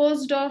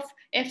composed of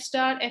F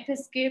star, F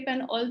escape,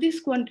 and all these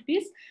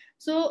quantities.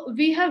 So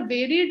we have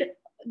varied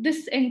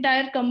this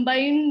entire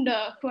combined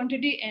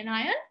quantity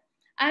NIN,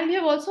 And we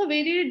have also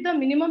varied the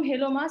minimum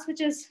halo mass,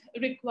 which is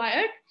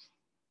required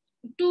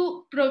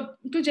to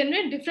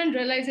generate different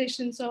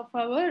realizations of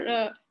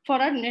our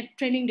for our net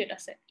training data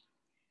set.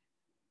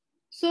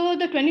 So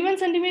the 21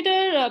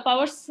 centimeter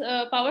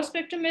power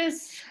spectrum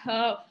is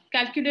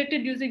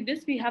calculated using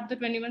this. We have the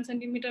 21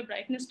 centimeter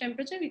brightness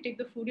temperature. We take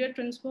the Fourier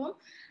transform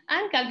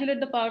and calculate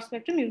the power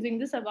spectrum using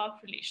this above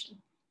relation.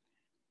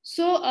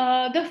 So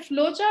the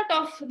flowchart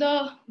of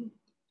the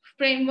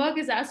framework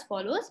is as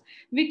follows.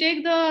 We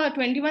take the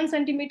 21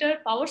 centimeter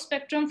power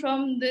spectrum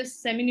from this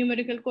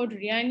semi-numerical code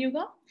Ria and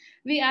Yuga.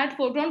 We add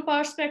foreground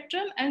power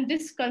spectrum, and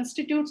this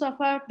constitutes of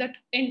that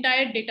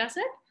entire data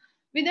set.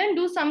 We then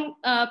do some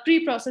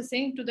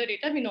pre-processing to the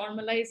data. We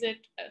normalize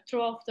it,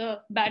 throw off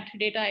the bad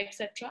data,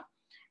 etc.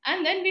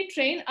 And then we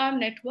train our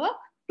network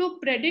to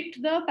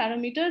predict the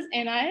parameters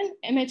Ni and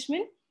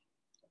MHmin.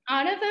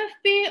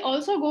 RFFP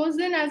also goes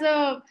in as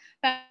a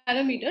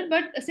parameter,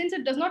 but since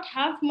it does not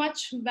have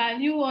much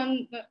value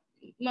on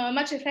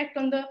much effect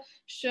on the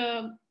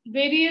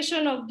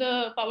variation of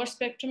the power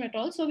spectrum at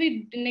all, so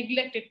we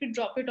neglect it. We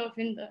drop it off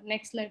in the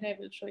next slide I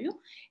will show you.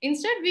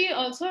 Instead, we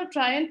also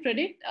try and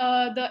predict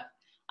the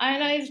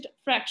ionized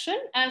fraction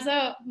as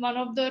one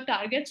of the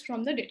targets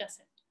from the data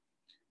set.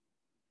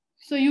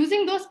 So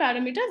using those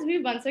parameters,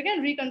 we once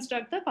again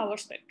reconstruct the power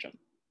spectrum.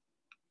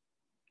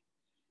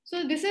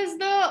 So this is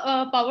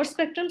the power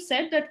spectrum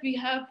set that we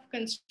have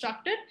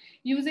constructed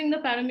using the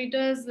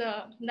parameters,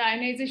 the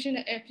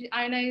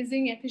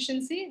ionizing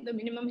efficiency, the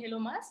minimum halo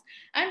mass,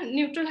 and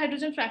neutral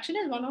hydrogen fraction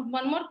is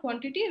one more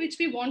quantity which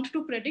we want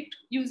to predict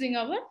using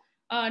our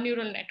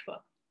neural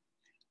network.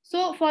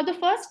 So for the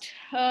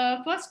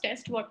first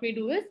test, what we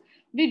do is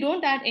we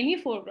don't add any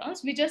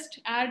foregrounds. We just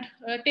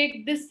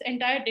take this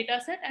entire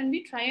data set and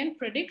we try and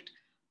predict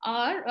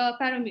our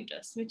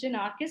parameters, which in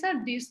our case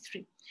are these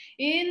three.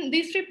 In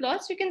these three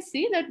plots, you can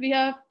see that we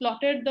have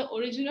plotted the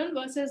original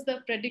versus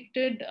the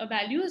predicted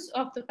values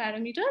of the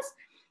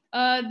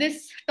parameters.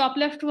 This top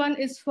left one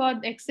is for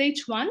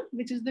XH1,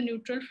 which is the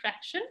neutral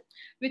fraction,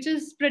 which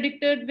is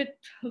predicted with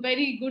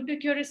very good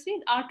accuracy.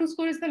 R2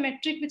 score is the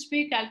metric which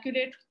we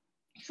calculate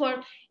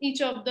for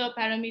each of the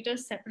parameters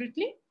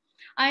separately.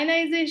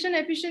 Ionization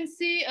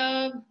efficiency,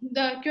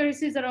 the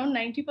accuracy is around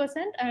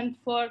 90%, and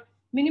for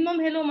minimum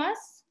halo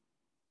mass,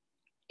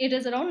 it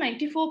is around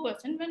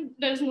 94% when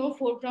there is no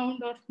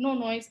foreground or no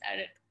noise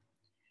added.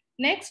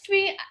 Next,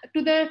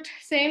 to the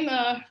same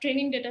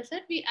training data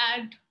set, we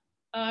add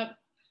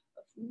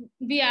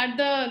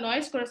the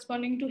noise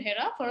corresponding to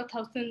Hera for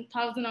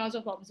 1,000 hours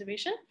of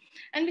observation,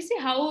 and we see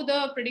how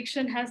the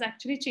prediction has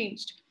actually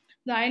changed.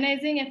 The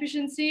ionizing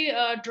efficiency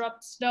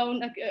drops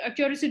down,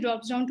 accuracy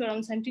drops down to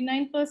around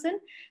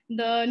 79%.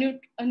 The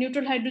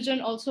neutral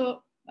hydrogen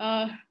also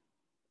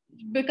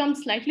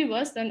becomes slightly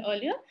worse than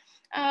earlier.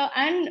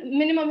 And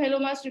minimum halo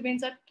mass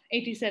remains at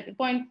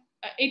 87%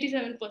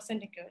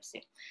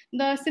 accuracy.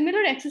 The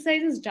similar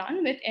exercise is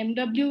done with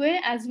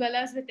MWA as well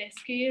as with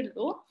SKA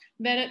low,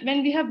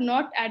 when we have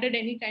not added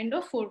any kind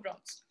of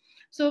foregrounds.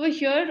 So over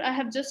here, I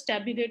have just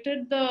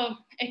tabulated the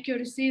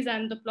accuracies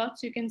and the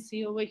plots you can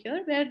see over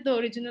here, where the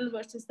original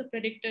versus the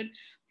predicted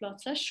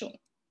plots are shown.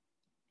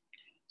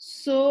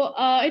 So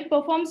it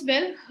performs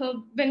well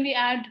when we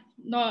add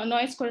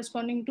noise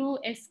corresponding to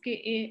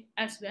SKA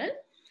as well.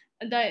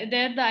 There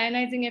the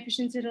ionizing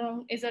efficiency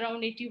is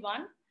around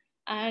 81,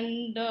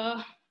 and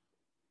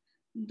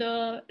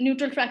the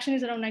neutral fraction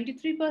is around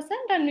 93%,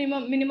 and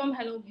minimum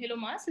halo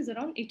mass is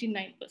around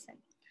 89%.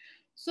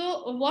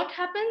 So what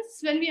happens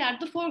when we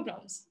add the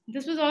foregrounds?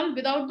 This was all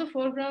without the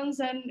foregrounds,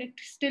 and it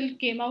still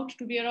came out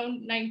to be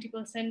around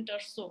 90% or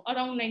so,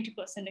 around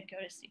 90%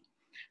 accuracy.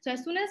 So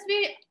as soon as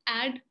we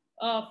add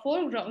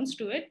foregrounds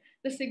to it,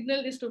 the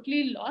signal is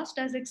totally lost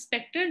as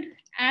expected,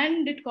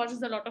 and it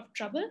causes a lot of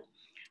trouble.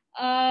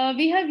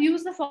 We have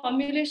used the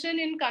formulation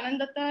in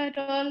Kanandatta et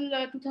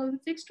al.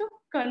 2006 to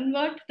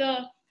convert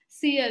the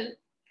CL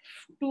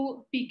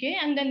to PK,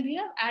 and then we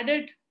have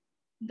added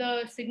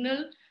the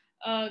signal,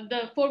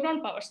 the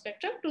foreground power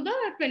spectrum to the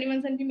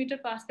 21 centimeter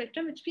power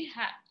spectrum which we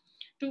had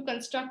to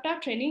construct our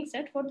training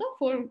set for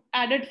the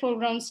added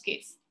foregrounds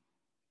case.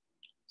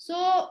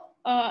 So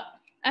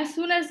as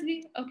soon as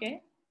we,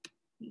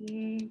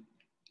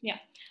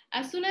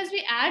 as soon as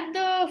we add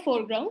the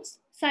foregrounds,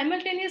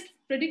 simultaneous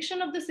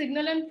prediction of the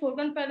signal and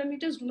foreground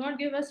parameters do not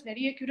give us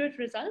very accurate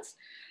results.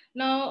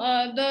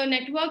 Now, the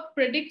network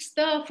predicts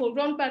the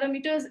foreground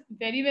parameters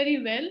very,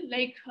 very well.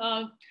 Like,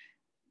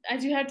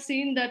 as you had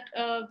seen that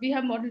we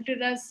have modeled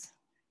it as,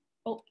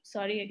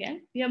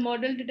 we have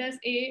modeled it as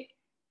A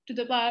to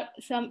the power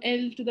some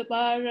L to the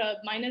power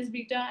minus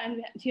beta,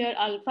 and here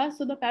alpha.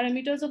 So the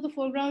parameters of the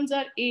foregrounds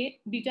are A,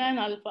 beta, and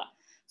alpha.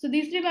 So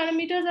these three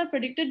parameters are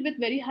predicted with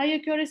very high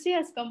accuracy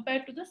as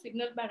compared to the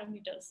signal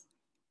parameters.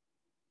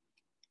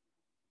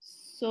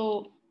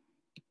 So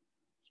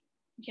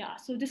yeah,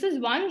 so this is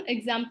one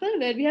example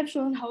where we have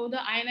shown how the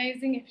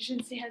ionizing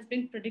efficiency has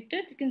been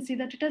predicted. You can see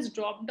that it has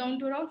dropped down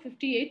to around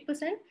 58%.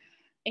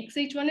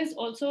 XH1 is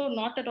also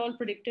not at all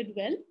predicted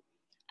well.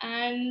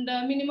 And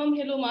minimum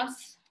halo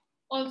mass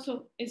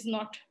also is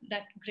not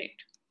that great.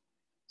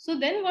 So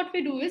then what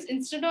we do is,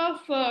 instead of,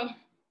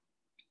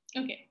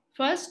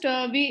 first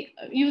we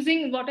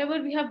using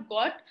whatever we have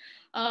got,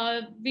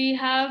 we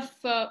have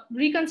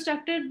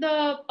reconstructed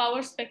the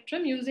power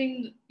spectrum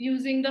using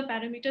the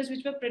parameters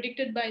which were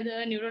predicted by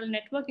the neural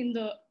network in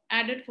the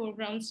added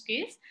foregrounds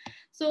case.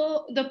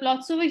 So the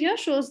plots over here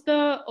shows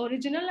the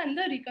original and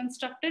the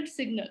reconstructed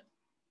signal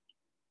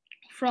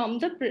from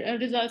the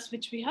results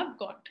which we have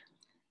got.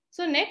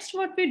 So next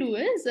what we do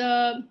is,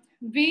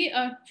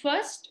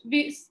 first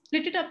we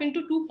split it up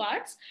into two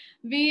parts.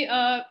 We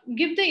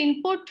give the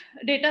input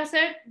data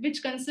set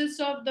which consists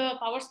of the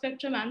power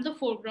spectrum and the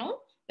foreground.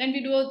 Then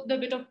we do the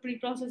bit of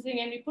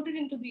pre-processing and we put it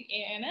into the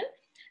ANN,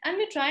 and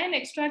we try and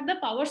extract the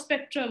power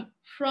spectrum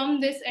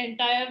from this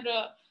entire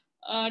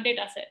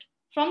data set.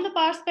 From the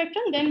power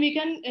spectrum, then we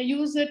can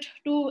use it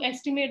to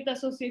estimate the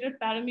associated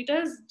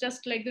parameters,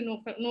 just like the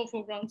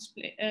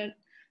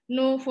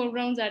no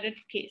foregrounds added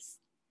case.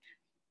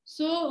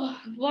 So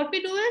what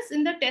we do is,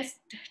 in the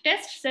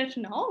test set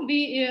now,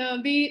 we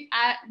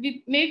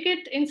make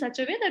it in such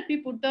a way that we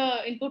put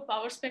the input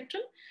power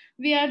spectrum,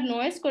 we add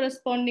noise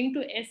corresponding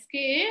to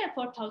SKA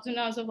for 1000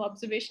 hours of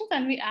observations,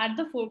 and we add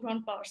the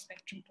foreground power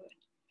spectrum to it.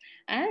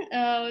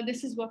 And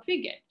this is what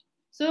we get.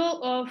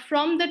 So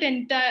from the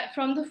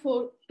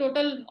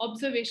total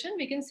observation,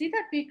 we can see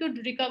that we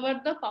could recover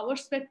the power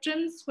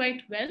spectrums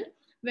quite well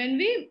when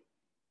we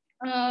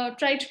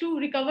tried to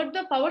recover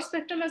the power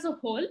spectrum as a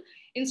whole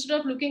instead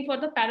of looking for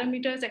the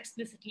parameters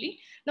explicitly.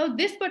 Now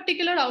this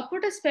particular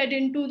output is fed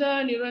into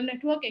the neural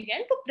network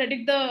again to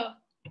predict the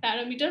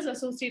parameters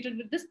associated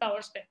with this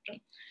power spectrum.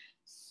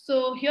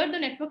 So here the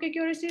network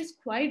accuracy is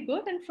quite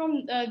good, and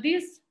from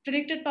these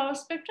predicted power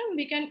spectrum,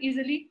 we can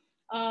easily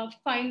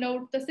find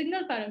out the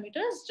signal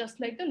parameters, just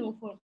like the no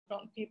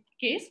foreground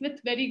case,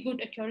 with very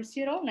good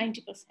accuracy, around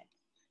 90%.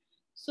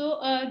 So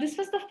this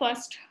was the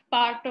first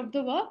part of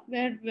the work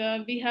where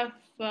we have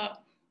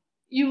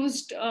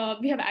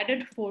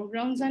added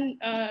foregrounds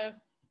and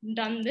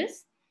done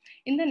this.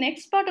 In the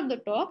next part of the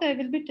talk, I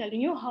will be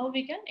telling you how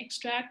we can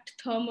extract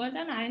thermal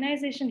and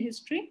ionization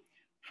history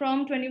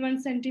from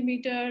 21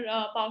 centimeter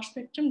power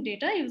spectrum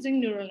data using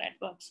neural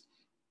networks.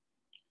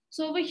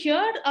 So over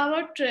here,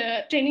 our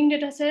training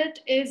data set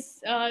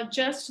is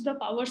just the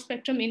power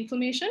spectrum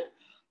information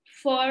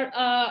for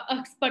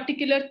a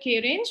particular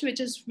K range, which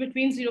is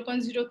between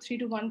 0.03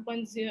 to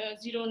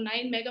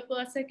 1.09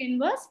 megaparsec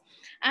inverse.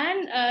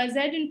 And Z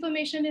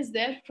information is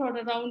there for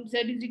around Z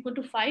is equal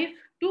to 5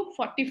 to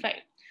 45.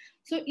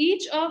 So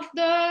each of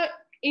the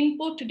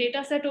input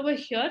data set over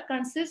here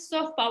consists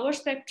of power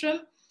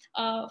spectrum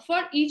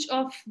for each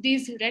of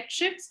these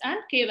redshifts and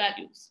K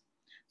values.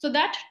 So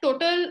that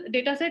total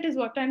data set is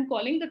what I'm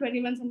calling the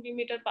 21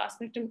 centimeter power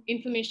spectrum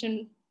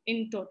information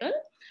in total.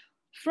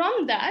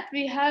 From that,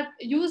 we have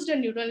used a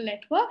neural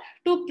network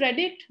to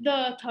predict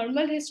the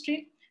thermal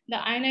history,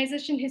 the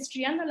ionization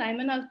history, and the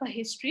Lyman alpha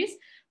histories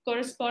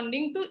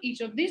corresponding to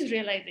each of these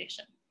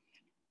realizations.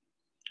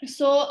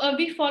 So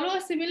we follow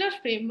a similar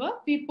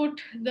framework. We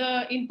put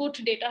the input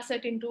data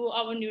set into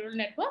our neural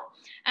network,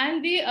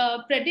 and we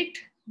predict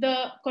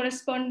the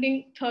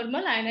corresponding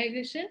thermal,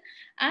 ionization,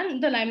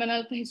 and the Lyman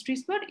alpha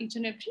histories for each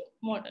and every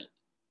model.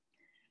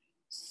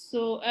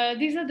 So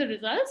these are the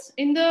results.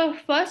 In the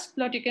first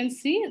plot, you can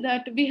see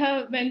that we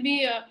have, when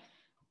we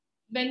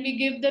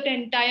give the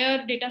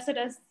entire data set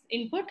as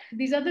input,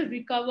 these are the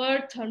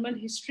recovered thermal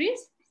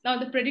histories. Now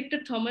the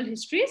predicted thermal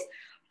histories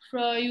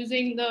for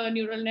using the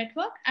neural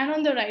network. And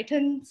on the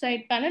right-hand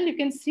side panel, you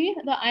can see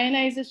the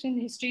ionization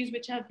histories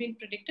which have been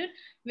predicted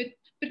with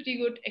pretty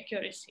good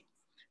accuracy.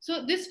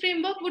 So this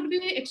framework would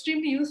be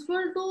extremely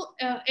useful to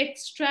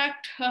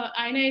extract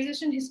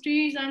ionization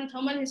histories and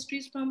thermal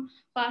histories from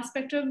power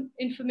spectrum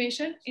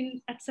information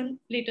at some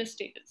later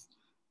stages.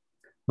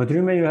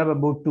 Madhurima, you have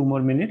about 2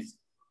 more minutes.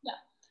 Yeah.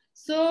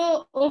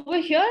 So over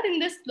here in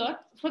this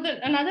plot, for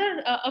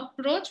another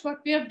approach, what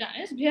we have done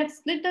is we have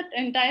split that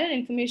entire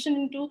information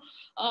into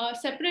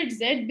separate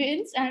Z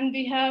bins, and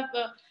we have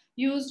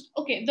used,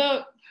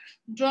 the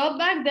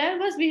drawback there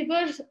was we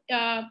were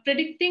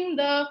predicting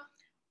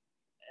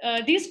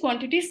these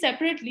quantities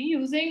separately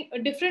using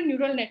different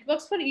neural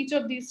networks for each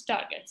of these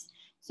targets.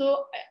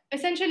 So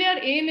essentially our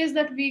aim is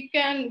that we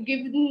can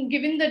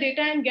given the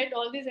data and get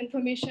all this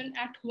information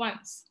at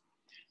once.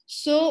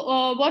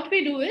 So what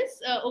we do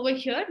is over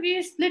here,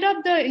 we split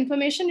up the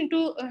information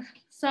into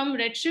some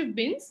redshift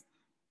bins,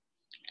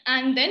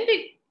 and then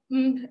we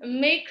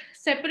make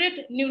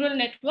separate neural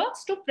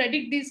networks to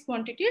predict these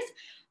quantities,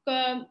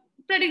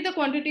 predict the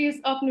quantities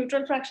of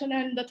neutral fraction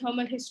and the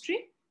thermal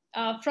history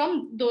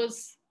from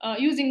those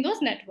using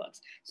those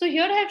networks. So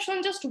here I have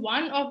shown just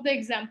one of the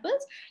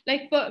examples.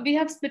 Like we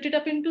have split it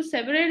up into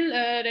several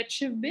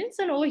redshift bins,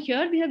 and over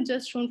here we have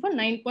just shown for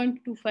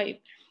 9.25.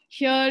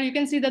 Here you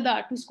can see that the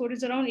R2 score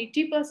is around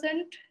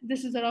 80%.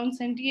 This is around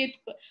 78%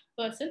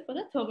 for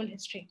the thermal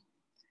history.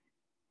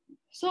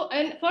 So,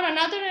 and for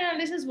another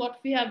analysis, what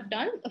we have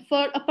done,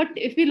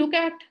 if we look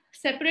at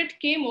separate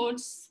K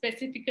modes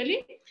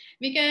specifically,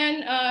 we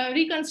can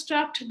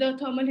reconstruct the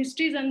thermal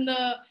histories and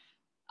the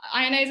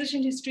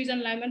ionization histories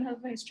and Lyman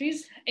alpha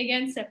histories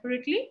again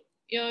separately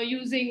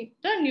using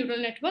the neural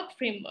network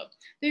framework.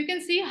 So you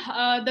can see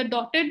the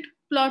dotted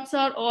plots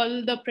are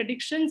all the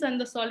predictions and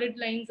the solid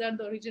lines are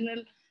the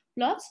original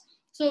plots.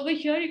 So over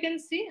here you can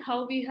see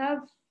how we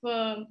have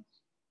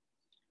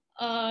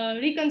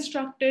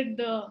reconstructed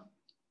the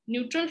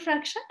neutral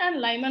fraction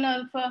and Lyman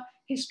alpha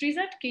histories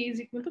at k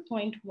is equal to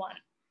 0.1.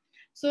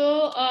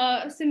 So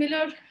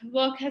similar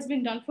work has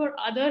been done for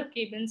other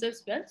k-bins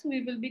as well. So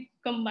we will be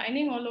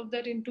combining all of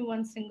that into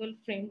one single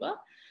framework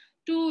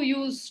to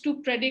use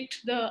to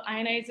predict the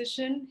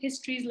ionization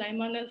histories,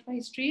 Lyman alpha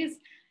histories,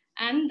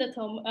 and the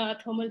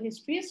thermal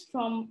histories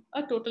from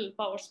a total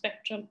power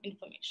spectrum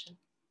information.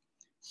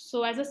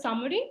 So as a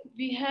summary,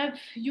 we have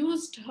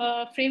used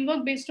a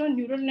framework based on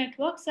neural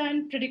networks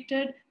and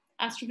predicted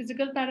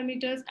astrophysical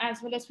parameters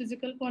as well as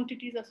physical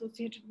quantities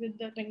associated with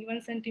the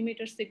 21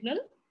 centimeter signal.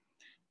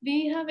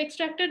 We have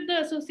extracted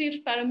the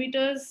associated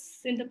parameters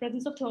in the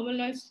presence of thermal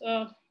noise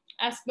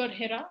as per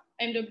HERA,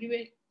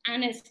 MWA,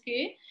 and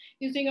SK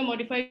using a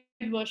modified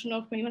version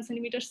of 21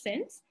 centimeter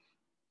sense.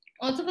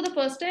 Also, for the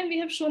first time, we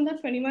have shown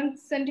that 21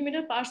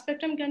 centimeter power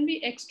spectrum can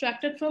be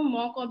extracted from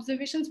mock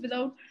observations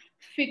without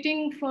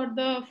fitting for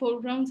the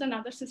foregrounds and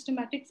other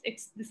systematics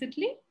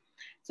explicitly.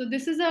 So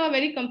this is a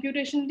very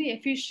computationally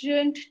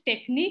efficient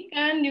technique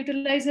and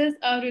utilizes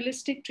a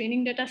realistic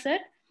training data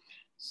set.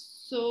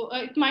 So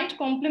it might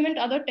complement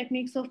other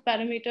techniques of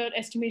parameter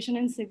estimation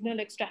and signal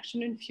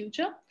extraction in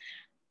future.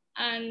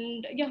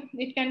 And yeah,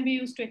 it can be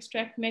used to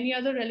extract many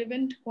other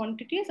relevant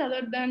quantities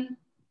other than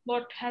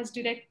what has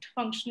direct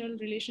functional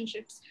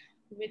relationships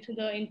with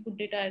the input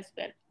data as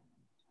well.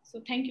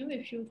 So thank you.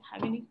 If you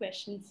have any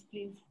questions,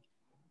 please.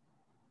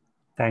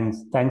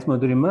 Thanks,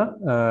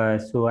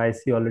 Madhurima. So I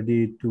see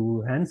already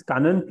 2 hands.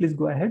 Kanan, please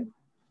go ahead.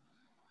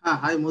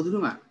 Hi,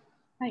 Madhurima.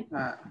 Hi.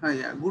 Hi,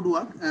 yeah, good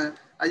work.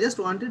 I just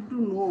wanted to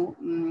know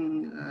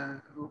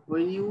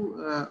when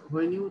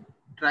you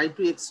try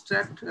to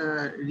extract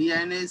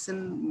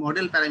reionization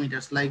model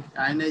parameters like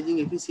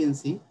ionizing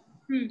efficiency,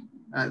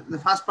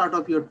 the first part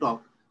of your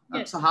talk.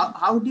 Yes. So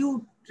how do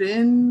you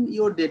train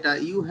your data?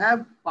 You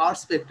have power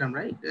spectrum,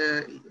 right?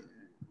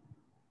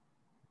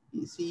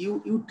 See,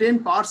 you train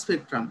power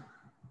spectrum.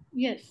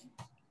 Yes.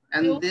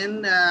 And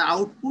then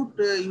output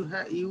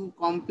you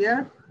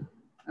compare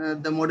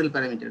the model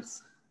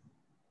parameters.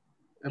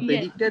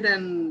 Predicted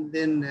and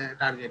then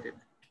targeted.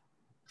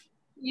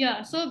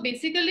 Yeah, so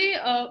basically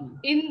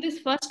in this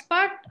first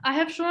part, I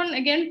have shown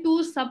again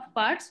 2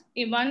 subparts,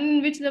 one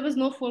in which there was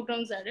no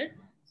foregrounds added.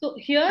 So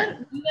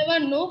here there were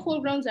no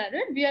foregrounds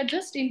added. We are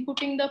just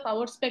inputting the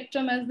power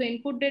spectrum as the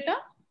input data.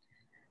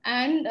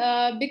 And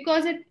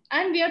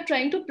we are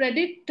trying to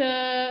predict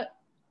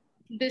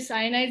this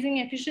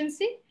ionizing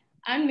efficiency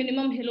and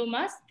minimum halo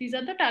mass. These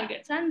are the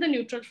targets and the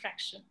neutral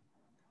fraction.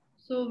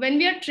 So when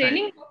we are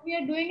training, right, what we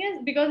are doing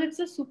is, because it's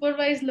a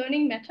supervised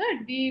learning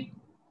method, we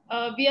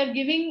are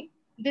giving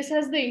this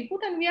as the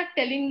input and we are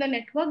telling the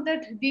network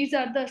that these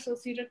are the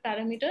associated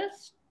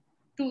parameters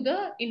to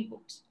the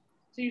inputs.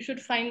 So you should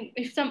find,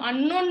 if some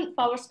unknown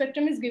power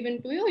spectrum is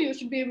given to you, you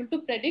should be able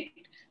to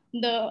predict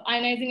the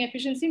ionizing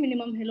efficiency,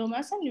 minimum halo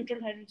mass, and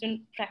neutral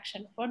hydrogen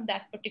fraction for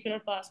that particular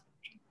power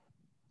spectrum.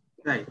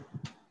 Right.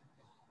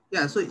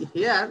 Yeah, so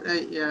here,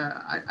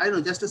 I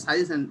know, just a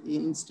suggestion,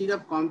 instead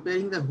of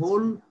comparing the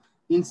whole,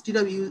 instead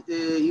of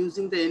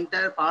using the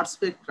entire power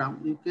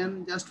spectrum, you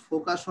can just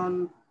focus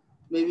on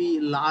maybe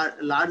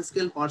large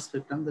scale power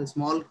spectrum, the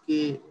small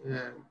k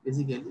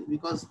basically,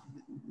 because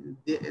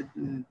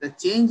the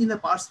change in the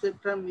power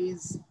spectrum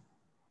is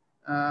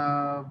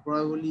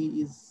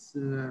probably is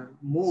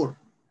more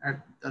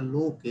at the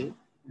low k.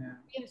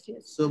 Yes,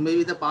 yes. So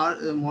maybe the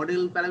power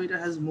model parameter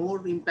has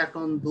more impact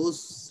on those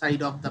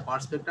side of the power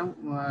spectrum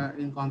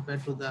in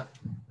compared to the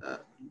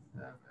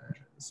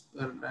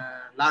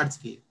large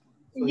scale.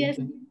 So yes.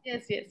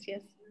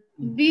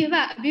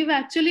 We've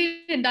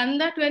actually done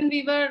that when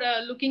we were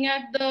looking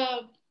at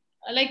the,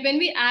 like when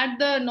we add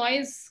the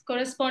noise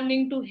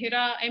corresponding to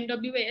HERA,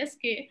 MWA,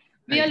 SK,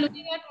 we are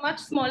looking at much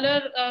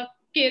smaller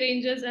K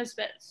ranges as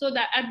well. So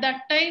that at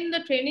that time,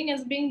 the training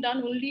is being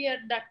done only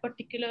at that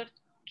particular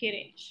K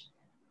range.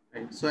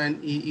 Right. So,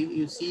 and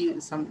you see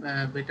some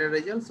better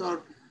results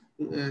or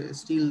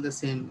still the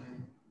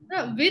same?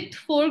 With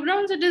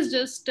foregrounds, it is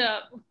just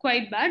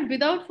quite bad.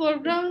 Without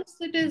foregrounds,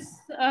 it is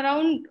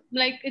around,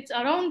 like it's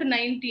around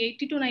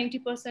 80 to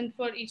 90%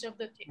 for each of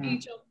the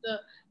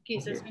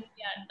cases when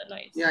we add the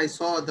noise. Yeah, I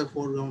saw the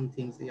foreground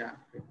things. Yeah.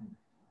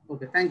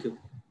 Okay, thank you.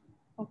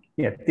 Okay.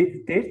 Yeah,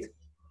 Tirth?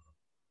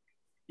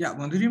 Yeah,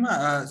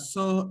 Madhurima,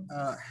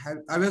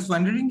 I was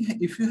wondering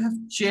if you have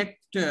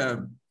checked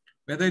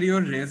whether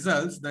your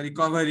results, the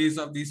recoveries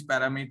of these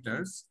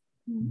parameters,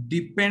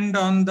 depend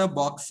on the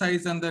box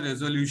size and the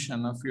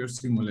resolution of your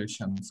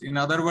simulations. In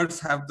other words,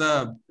 have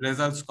the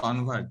results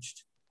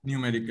converged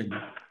numerically?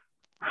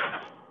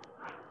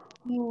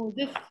 No,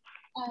 this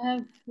I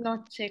have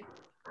not checked.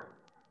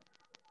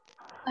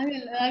 I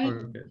will.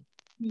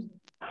 Okay.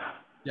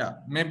 Yeah,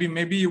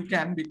 maybe you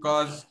can,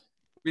 because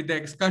with the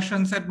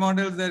excursion set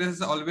models, there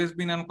has always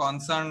been a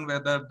concern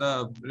whether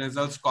the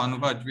results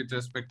converge with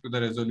respect to the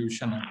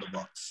resolution of the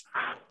box.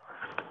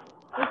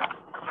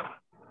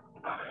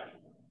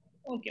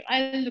 Okay,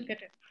 I'll look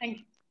at it. Thank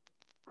you.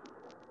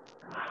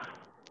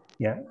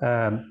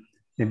 Yeah,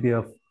 maybe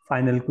a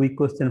final quick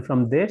question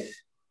from Desh.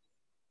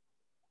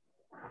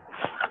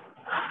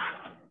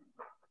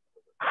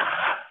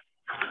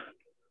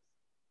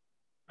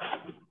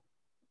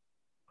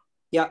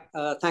 Yeah,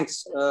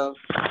 thanks.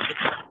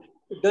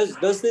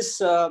 Does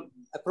this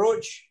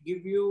approach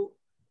give you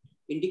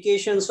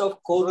indications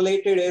of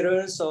correlated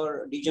errors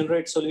or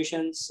degenerate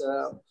solutions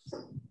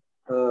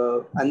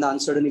and the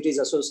uncertainties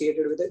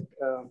associated with it,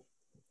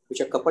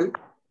 which are coupled?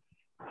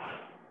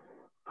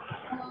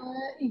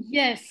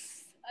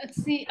 Yes.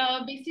 See,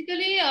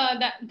 basically,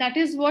 that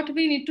is what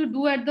we need to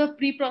do at the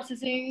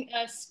pre-processing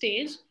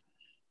stage.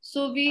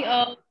 So we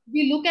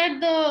look at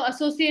the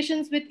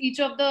associations with each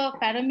of the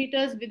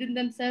parameters within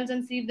themselves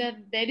and see that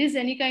there is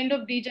any kind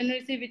of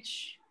degeneracy,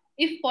 which,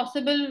 if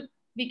possible,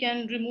 we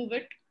can remove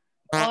it,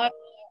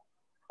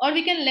 or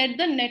we can let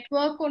the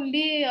network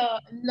only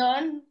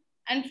learn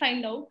and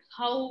find out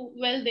how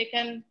well they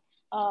can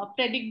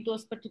predict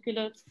those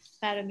particular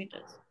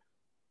parameters.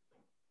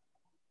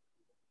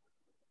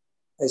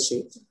 I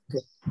see.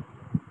 Okay.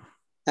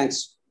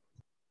 Thanks.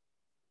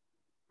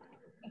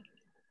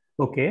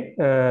 Okay,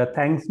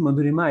 thanks,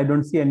 Madhurima. I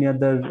don't see any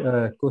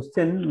other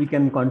question. We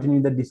can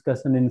continue the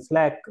discussion in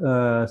Slack.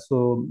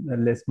 So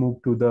let's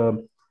move to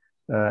the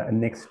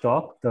next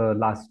talk, the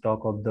last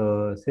talk of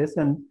the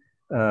session.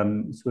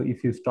 So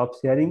if you stop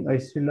sharing,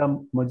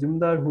 Aishrila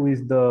Mazumder, who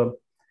is the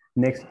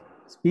next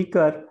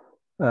speaker,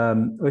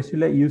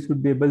 Aishrila, you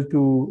should be able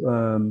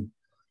to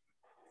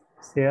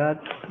share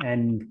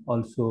and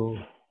also.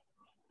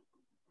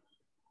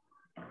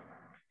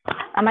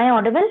 Am I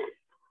audible?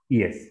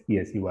 Yes,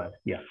 yes, you are.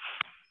 Yeah.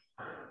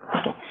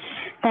 Okay,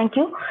 thank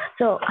you.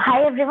 So,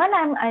 hi everyone.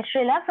 I'm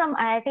Aishrila from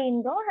IIT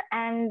Indore,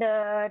 and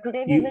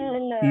today we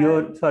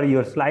will.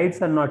 Your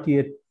slides are not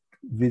yet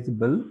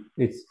visible.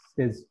 It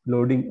says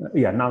loading.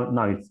 Yeah,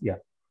 now it's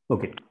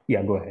Okay.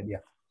 Yeah, go ahead. Yeah.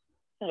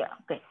 Yeah.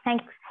 Okay.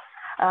 Thanks.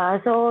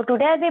 So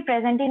today I'll be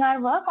presenting our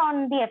work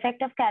on the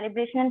effect of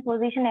calibration and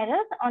position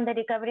errors on the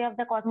recovery of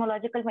the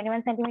cosmological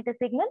 21 centimeter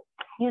signal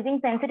using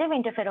sensitive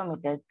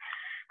interferometers.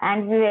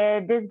 And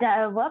this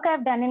work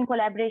I've done in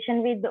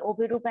collaboration with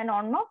Obirup and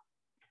Orno.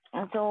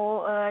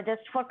 So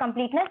just for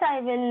completeness,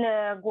 I will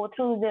go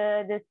through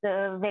this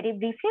very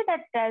briefly.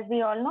 That, as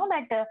we all know,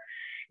 that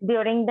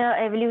during the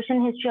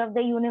evolution history of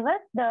the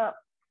universe, the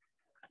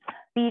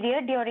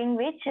period during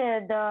which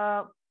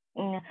the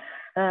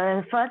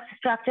first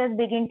structures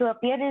begin to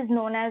appear is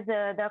known as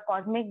the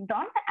cosmic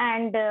dawn.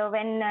 And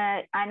when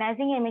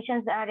ionizing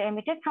emissions are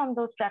emitted from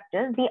those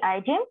structures, the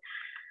IGM,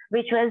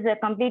 which was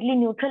completely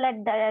neutral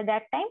at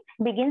that time,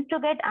 begins to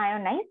get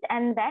ionized,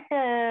 and that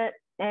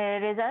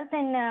results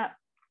in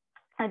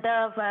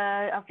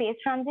the phase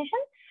transition,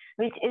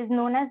 which is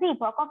known as the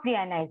epoch of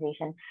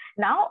reionization.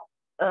 Now,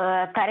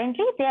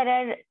 currently, there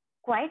are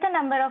quite a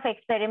number of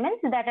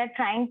experiments that are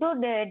trying to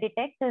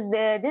detect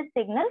this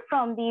signal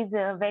from these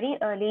very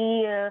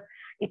early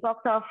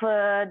epochs of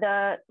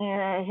the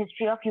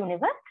history of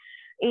universe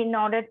in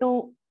order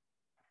to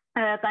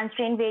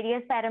constrain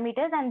various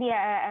parameters and the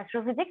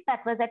astrophysics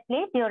that was at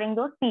play during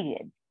those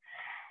periods.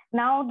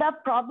 Now, the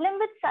problem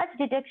with such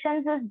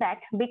detections is that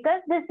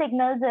because the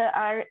signals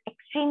are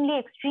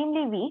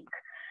extremely weak,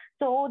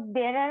 so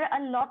there are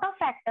a lot of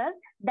factors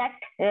that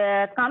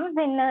comes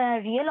in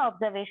real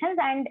observations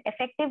and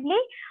effectively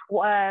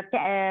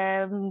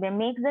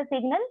makes the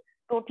signal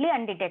totally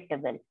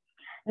undetectable.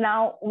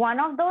 Now, one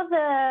of those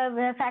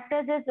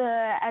factors is,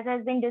 as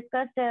has been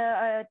discussed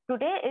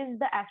today, is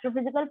the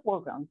astrophysical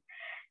foreground.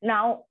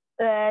 Now,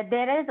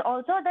 there is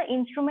also the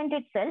instrument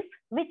itself,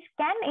 which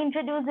can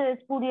introduce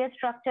spurious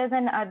structures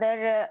and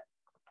other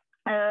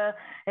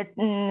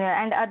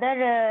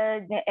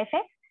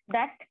effects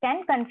that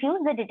can confuse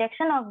the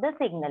detection of the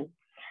signal.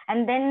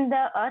 And then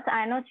the Earth's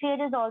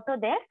ionosphere is also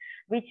there,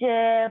 which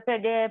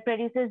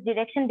produces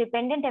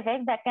direction-dependent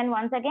effects that can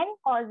once again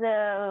cause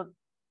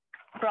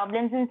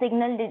problems in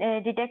signal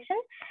detection.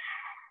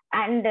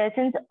 And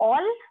since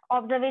all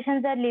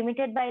observations are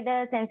limited by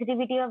the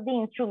sensitivity of the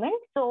instrument,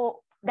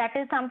 so that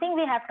is something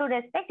we have to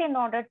respect in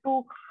order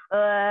to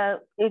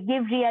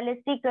give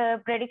realistic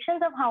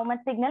predictions of how much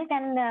signal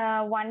can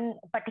one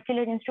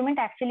particular instrument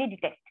actually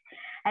detect.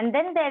 And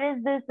then there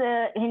is this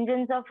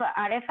hindrance of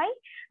RFI,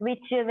 which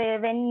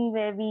when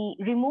we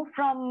remove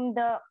from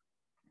the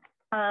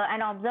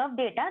and observed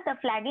data, the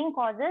flagging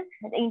causes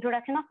the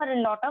introduction of a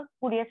lot of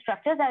spurious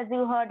structures, as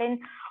you heard in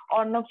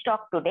Ornob's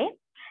talk today.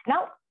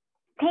 Now,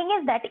 thing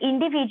is that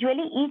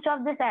individually, each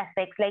of these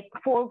aspects like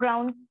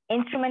foreground,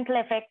 instrumental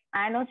effects,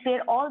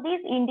 ionosphere, all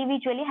these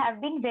individually have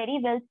been very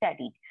well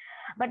studied.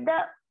 But the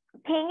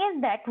thing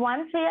is that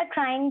once we are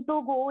trying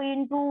to go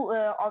into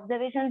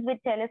observations with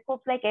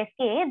telescopes like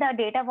SKA, the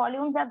data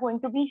volumes are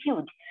going to be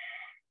huge.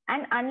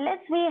 And unless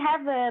we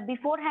have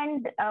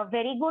beforehand a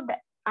very good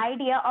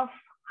idea of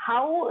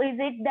how is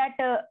it that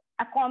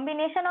a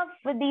combination of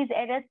these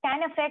errors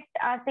can affect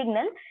our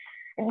signal,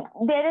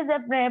 there is a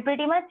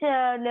pretty much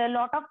a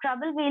lot of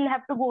trouble we'll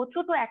have to go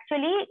through to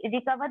actually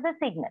recover the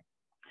signal.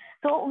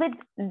 So with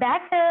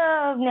that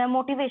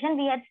motivation,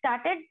 we had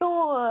started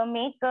to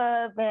make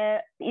a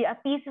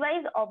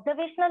piecewise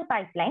observational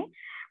pipeline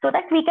so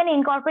that we can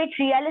incorporate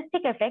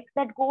realistic effects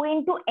that go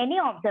into any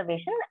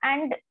observation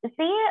and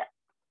see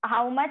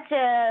how much,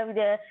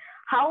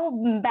 how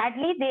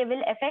badly they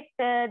will affect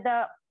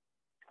the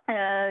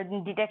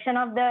detection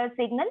of the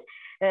signal.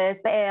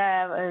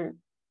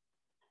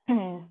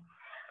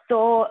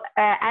 So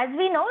as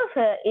we know,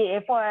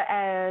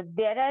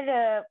 there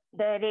are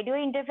the radio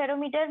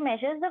interferometer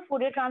measures the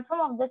Fourier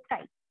transform of the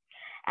sky,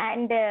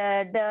 and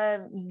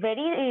the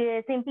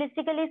very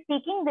simplistically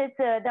speaking, this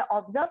the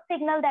observed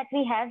signal that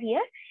we have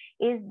here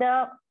is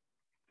the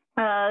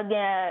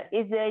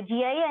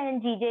GI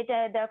and GJ,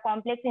 the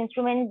complex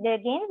instrument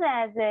gains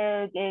as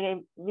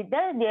with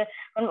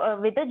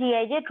the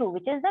GIJ true,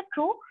 which is the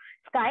true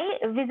sky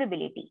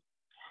visibility.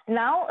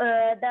 Now,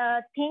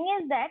 the thing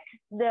is that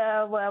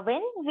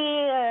when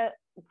we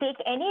take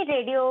any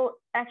radio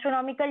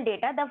astronomical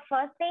data, the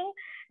first thing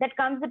that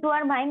comes to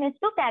our mind is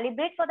to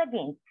calibrate for the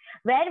gains,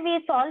 where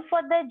we solve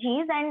for the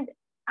G's, and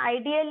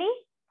ideally,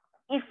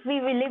 if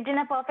we lived in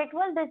a perfect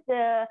world, this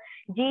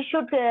G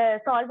should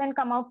solve and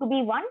come out to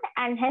be 1,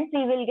 and hence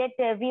we will get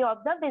V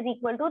observed is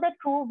equal to the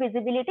true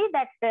visibility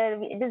that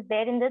it is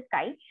there in the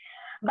sky.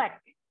 But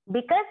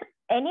because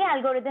any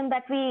algorithm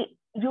that we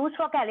use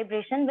for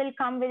calibration will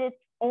come with its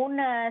own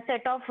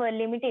set of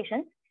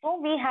limitations, so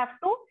we have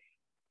to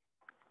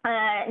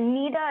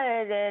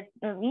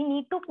we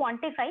need to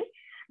quantify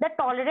the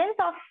tolerance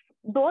of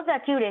those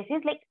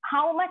accuracies, like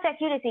how much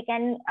accuracy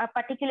can a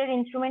particular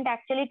instrument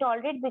actually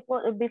tolerate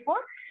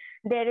before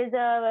there is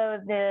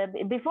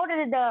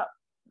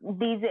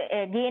these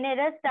gain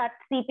errors start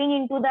seeping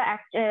into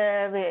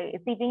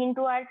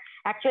our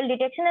actual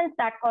detection and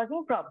start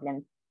causing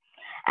problems.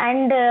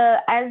 And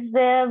as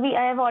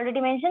I have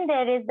already mentioned,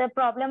 there is the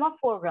problem of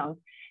foregrounds.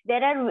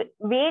 There are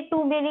way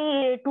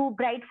too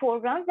bright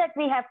foregrounds that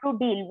we have to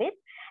deal with.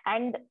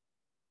 And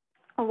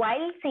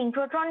while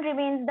synchrotron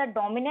remains the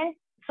dominant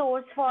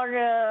source for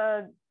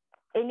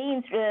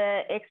any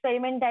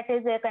experiment that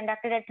is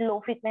conducted at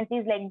low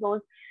frequencies, like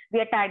those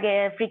we are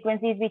target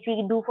frequencies which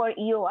we do for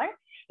EOR,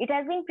 it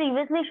has been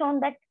previously shown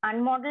that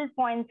unmodeled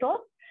point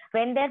source,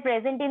 when they're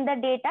present in the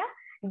data,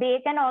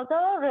 they can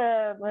also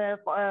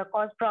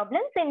cause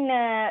problems in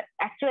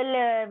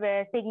actual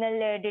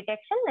signal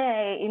detection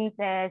in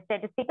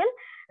statistical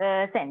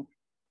sense.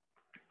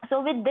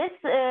 So with this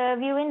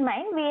view in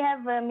mind, we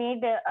have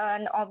made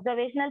an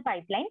observational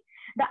pipeline.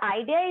 The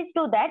idea is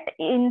to that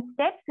in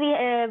steps,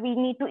 we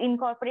need to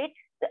incorporate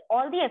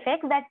all the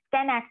effects that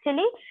can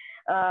actually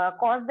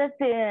cause the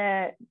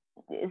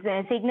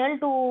signal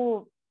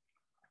to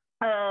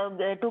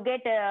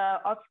get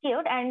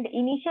obscured. And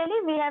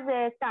initially we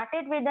have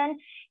started with an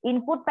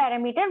input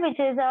parameter, which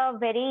is a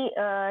very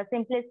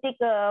simplistic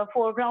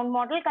foreground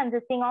model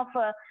consisting of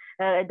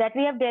that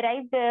we have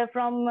derived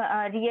from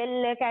a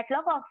real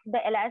catalog of the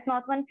Elias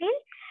Northman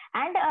field,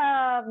 and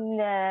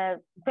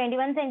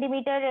 21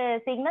 centimeter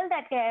signal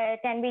that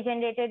can be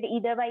generated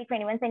either by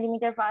 21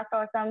 centimeter fast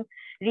or some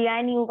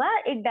Rian Yuga.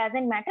 It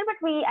doesn't matter,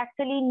 but we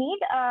actually need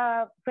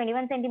a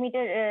 21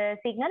 centimeter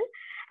signal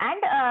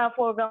and a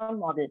foreground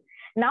model.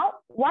 Now,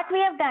 what we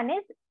have done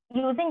is,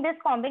 using this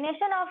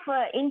combination of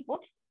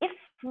inputs, if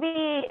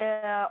we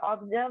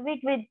observe it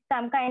with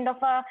some kind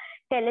of a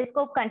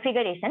telescope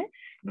configuration,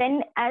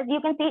 then as you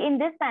can see in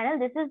this panel,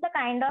 this is the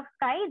kind of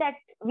sky that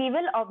we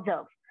will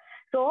observe.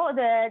 So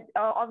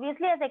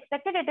obviously, as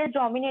expected, it is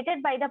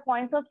dominated by the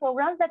point source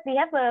foregrounds that we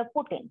have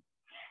put in.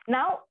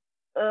 Now,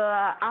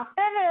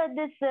 after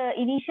this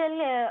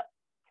initial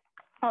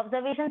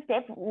observation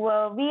step,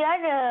 we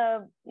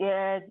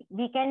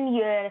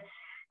can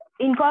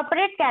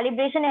incorporate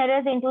calibration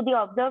errors into the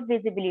observed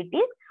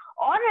visibilities,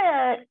 or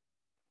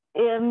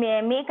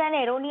make an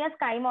erroneous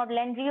sky model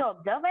and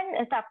re-observe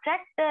and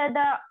subtract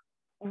the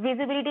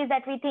visibilities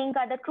that we think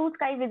are the true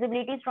sky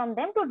visibilities from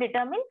them to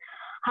determine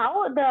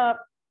how that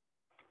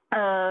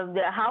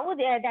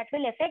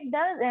will affect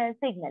the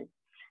signal.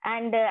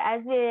 And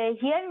as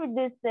here with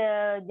this,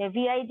 the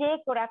Vij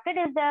corrupted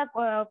is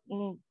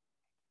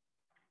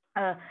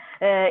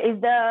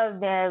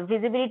the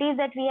visibilities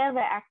that we have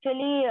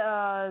actually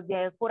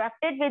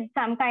corrupted with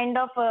some kind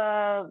of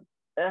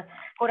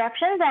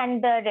corruptions,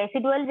 and the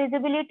residual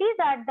visibilities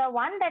are the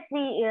one that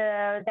we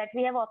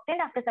have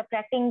obtained after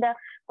subtracting the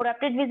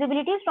corrupted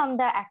visibilities from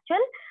the actual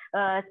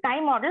sky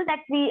model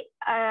that we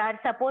are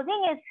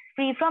supposing is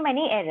free from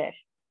any error.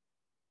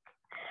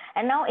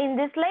 And now in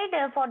this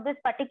slide, for this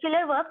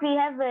particular work, we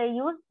have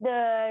used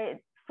the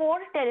 4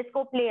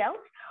 telescope layouts.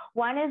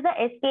 One is the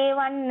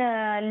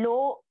SK1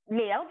 low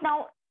layout.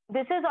 Now,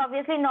 this is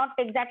obviously not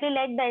exactly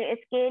like the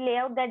SK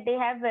layout that they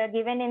have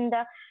given in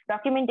the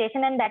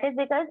documentation, and that is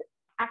because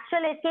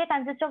actual SK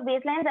consists of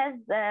baselines as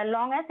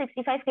long as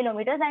 65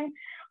 kilometers, and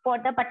for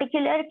the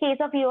particular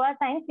case of EOR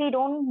science, we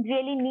don't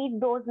really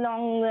need those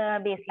long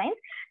baselines.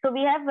 So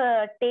we have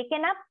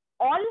taken up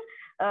all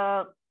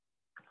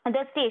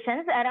the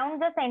stations around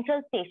the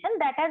central station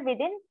that are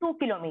within 2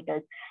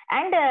 kilometers.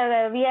 And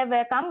we have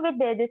come with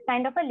this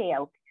kind of a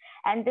layout.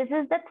 And this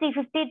is the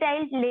 350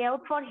 tile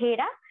layout for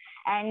HERA.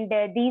 And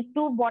these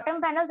two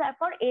bottom panels are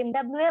for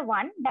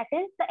MWA1, that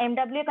is the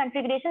MWA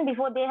configuration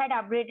before they had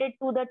upgraded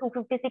to the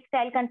 256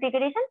 tile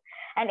configuration.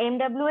 And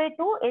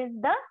MWA2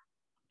 is the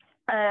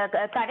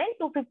current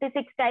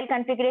 256 tile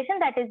configuration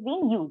that is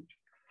being used.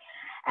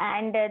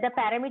 And the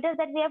parameters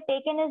that we have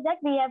taken is that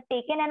we have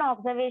taken an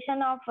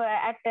observation of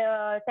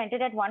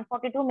centered at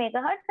 142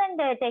 megahertz and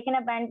taken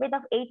a bandwidth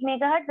of 8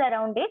 megahertz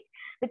around it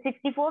with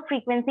 64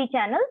 frequency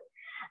channels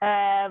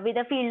with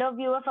a field of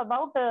view of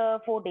about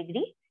 4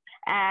 degrees.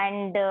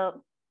 And the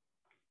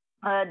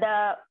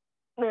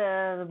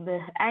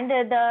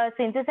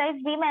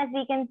synthesized beam, as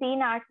we can see in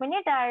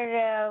arcminute,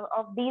 are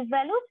of these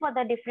values for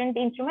the different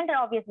instruments,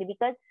 obviously,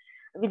 because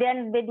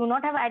they do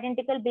not have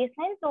identical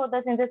baselines, so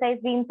the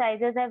synthesized beam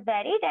sizes have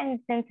varied.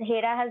 And since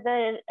HERA has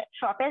the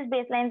shortest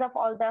baselines of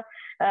all the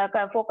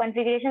 4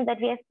 configurations that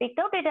we have picked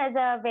out, it has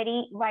a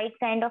very wide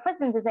kind of a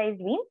synthesized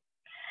beam.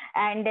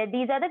 And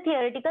these are the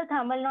theoretical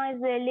thermal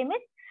noise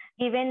limits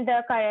given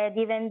this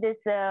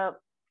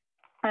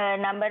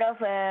number of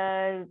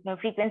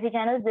frequency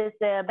channels, this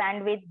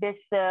bandwidth, this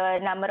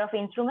number of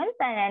instruments,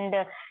 and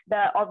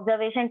the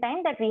observation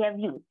time that we have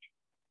used.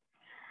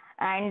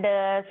 And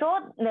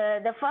so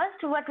the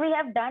first what we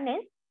have done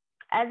is,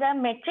 as a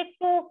metric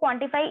to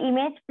quantify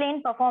image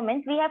plane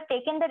performance, we have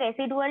taken the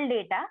residual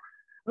data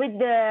with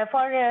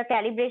for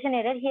calibration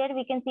error. Here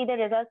we can see the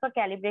results for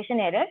calibration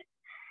error,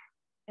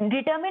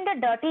 determined a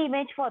dirty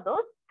image for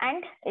those,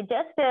 and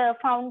just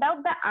found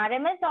out the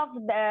RMS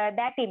of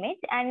that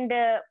image. And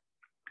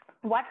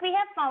what we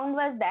have found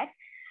was that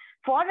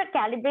for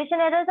calibration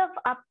errors of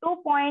up to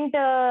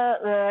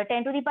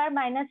 0.10 to the power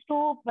minus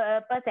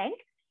 2%,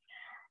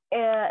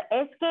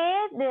 SK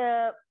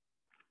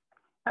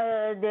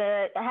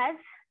has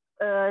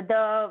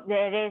the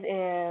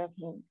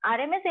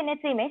RMS in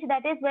its image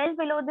that is well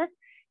below this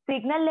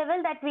signal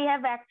level that we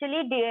have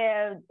actually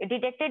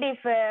detected if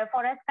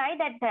for a sky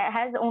that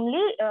has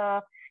only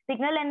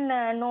signal and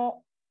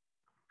no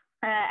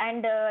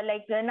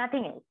like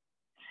nothing else.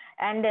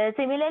 And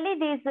similarly,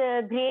 this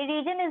gray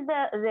region is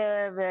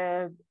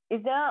the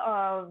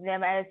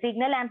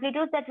signal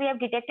amplitudes that we have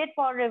detected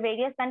for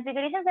various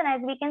configurations. And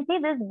as we can see,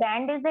 this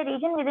band is the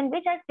region within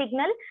which our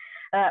signal,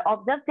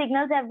 observed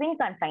signals have been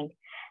confined.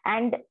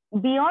 And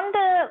beyond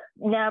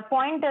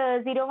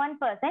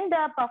 0.01%,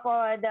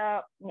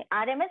 the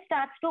RMS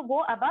starts to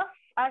go above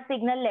our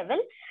signal level,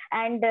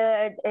 and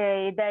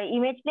the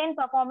image plane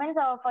performance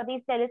for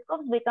these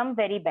telescopes become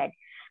very bad.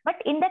 But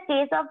in the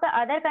case of the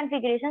other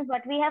configurations,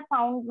 what we have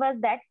found was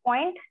that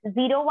 0.01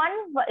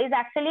 is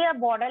actually a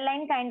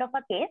borderline kind of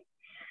a case.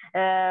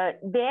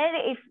 There,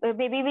 if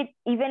maybe with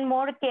even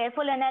more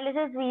careful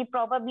analysis, we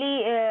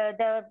probably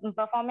the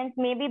performance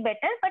may be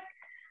better. But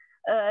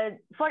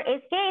for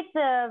SK, it's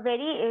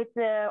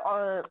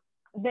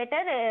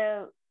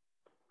better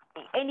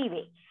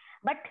anyway.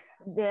 But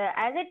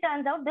as it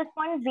turns out, this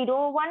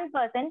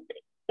 0.01%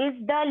 is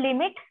the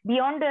limit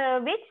beyond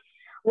which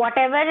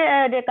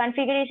whatever the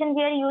configuration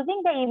we are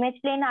using, the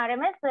image plane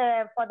RMS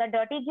for the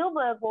dirty cube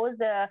goes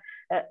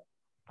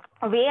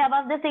way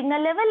above the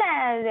signal level.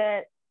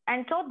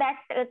 And so that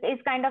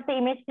is kind of the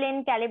image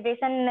plane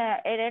calibration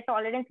error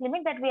tolerance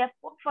limit that we have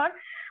put for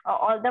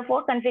all the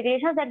 4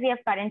 configurations that we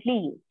have currently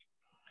used.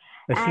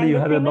 Actually, you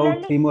have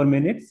about 3 more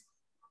minutes.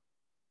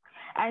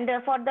 And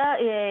for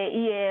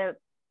the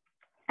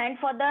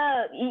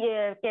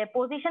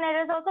position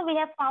errors also, we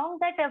have found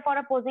that for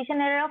a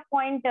position error of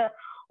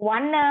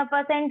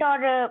 0.1%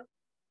 or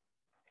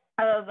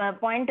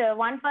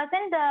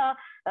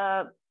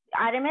 0.1%,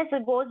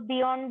 RMS goes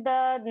beyond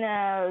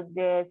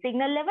the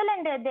signal level,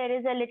 and there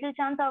is a little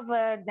chance of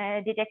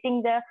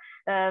detecting the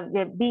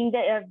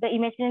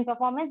image plane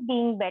performance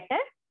being better.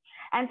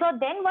 And so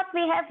then what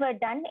we have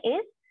done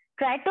is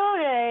try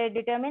to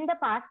determine the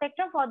path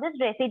spectrum for this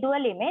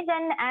residual image.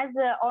 And as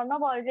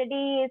Arnav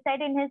already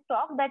said in his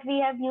talk, that we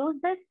have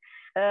used this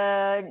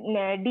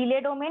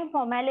delay domain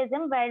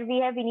formalism, where we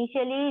have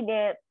initially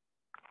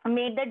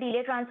made the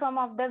delay transform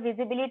of the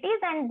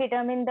visibilities and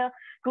determined the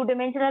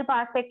 2-dimensional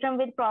path spectrum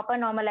with proper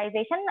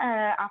normalization,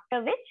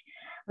 after which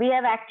we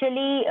have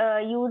actually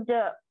used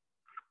the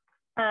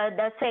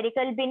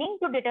spherical binning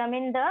to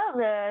determine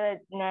the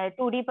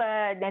 3D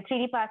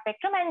path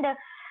spectrum. And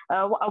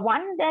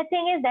one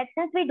thing is that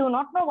since we do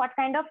not know what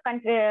kind of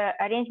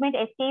arrangement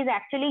SK is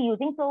actually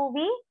using, so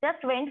we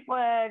just went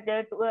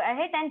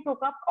ahead and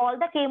took up all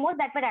the K modes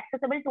that were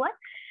accessible to us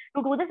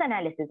to do this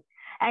analysis.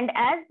 And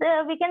as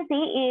we can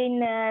see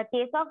in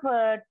case of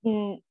a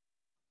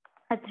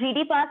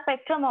 3D path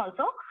spectrum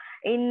also,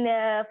 in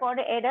for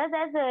errors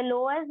as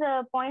low as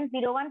 0.01%,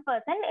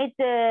 it's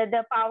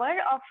the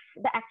power of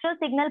the actual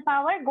signal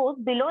power goes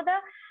below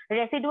the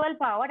residual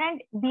power,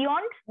 and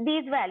beyond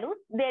these values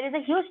there is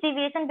a huge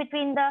deviation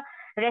between the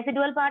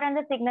residual power and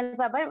the signal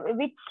power,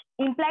 which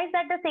implies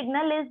that the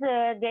signal is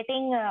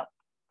getting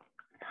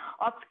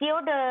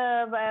obscured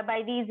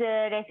by these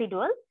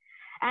residuals.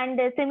 And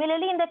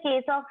similarly, in the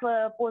case of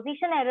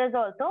position errors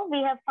also,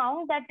 we have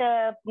found that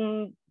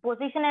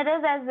position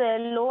errors as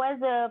low as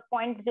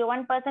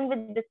 0.01%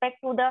 with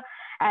respect to the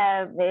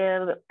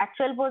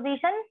actual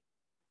position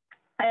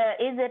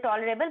is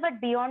tolerable, but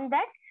beyond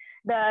that,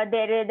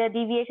 the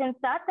deviation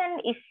starts,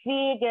 and if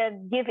we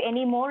give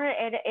any more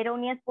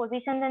erroneous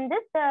positions in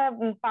this,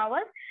 the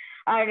powers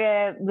or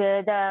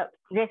the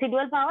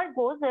residual power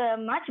goes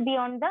much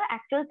beyond the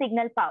actual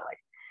signal power.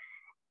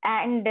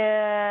 And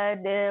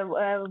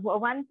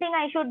one thing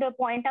I should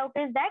point out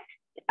is that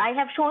I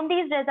have shown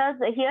these results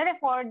here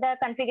for the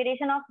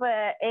configuration of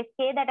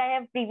SK that I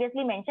have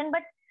previously mentioned,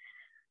 but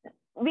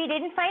we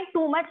didn't find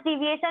too much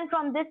deviation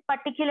from this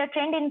particular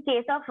trend in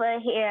case of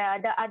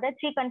the other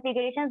three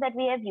configurations that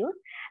we have used.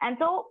 And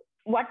so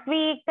what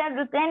we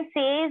can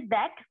say is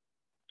that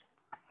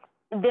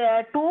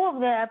the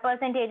two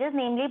percentages,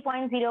 namely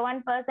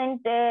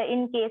 0.01%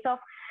 in case of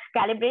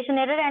calibration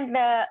error and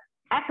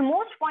at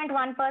most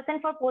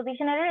 0.1% for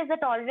position error is a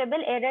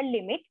tolerable error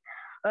limit,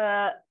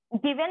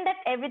 given that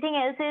everything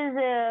else is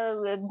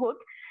good,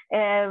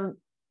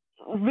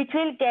 which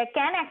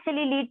can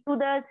actually lead to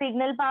the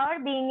signal power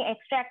being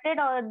extracted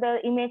or the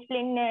image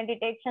plane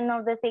detection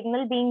of the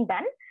signal being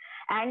done.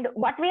 And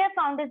what we have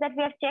found is that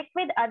we have checked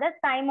with other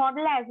sky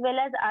model as well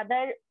as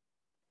other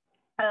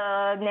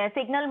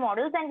signal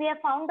models, and we have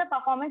found the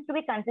performance to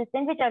be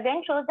consistent, which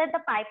again shows that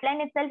the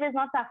pipeline itself is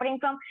not suffering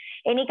from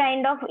any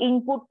kind of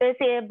input,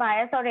 say,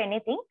 bias or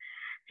anything.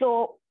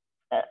 So,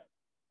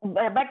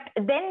 but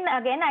then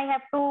again, I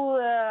have to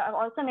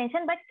also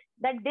mention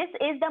that this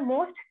is the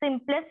most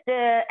simplest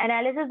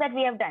analysis that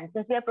we have done.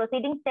 Since we are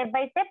proceeding step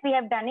by step, we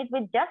have done it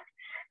with just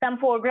some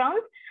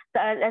foregrounds,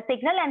 a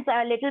signal, and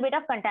a little bit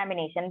of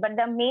contamination. But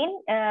the main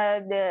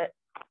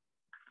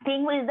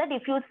thing is the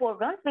diffuse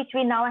foregrounds, which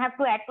we now have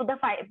to add to the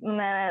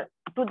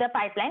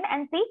pipeline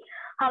and see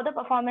how the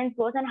performance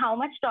goes and how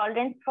much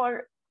tolerance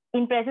for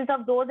in presence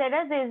of those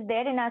errors is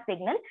there in our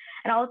signal.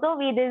 And also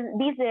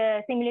these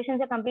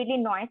simulations are completely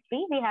noise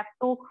free. We have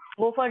to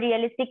go for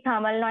realistic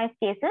thermal noise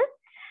cases,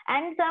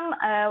 and some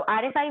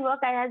RFI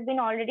work has been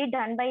already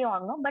done by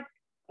Orno, but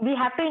we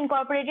have to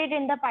incorporate it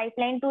in the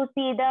pipeline to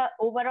see the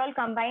overall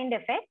combined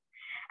effect.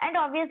 And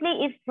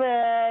obviously,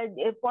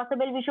 if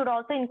possible, we should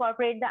also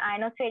incorporate the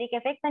ionospheric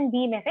effects and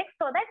beam effects,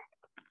 so that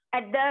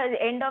at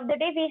the end of the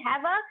day, we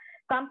have a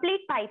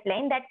complete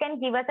pipeline that can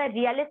give us a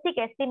realistic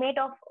estimate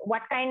of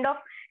what kind of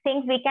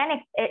things we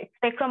can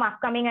expect from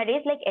upcoming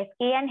arrays like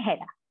SK and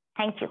HERA.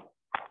 Thank you.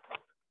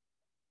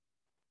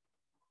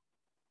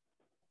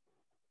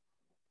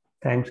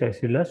 Thanks,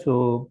 Aishrila.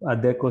 So are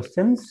there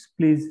questions?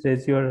 Please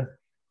raise your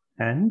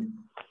hand.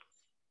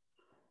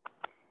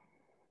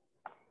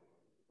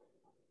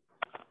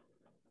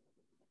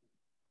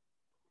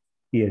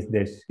 Yes,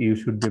 you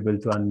should be able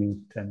to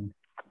unmute. And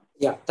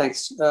yeah,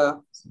 thanks.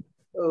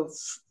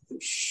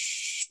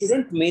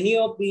 Shouldn't many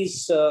of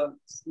these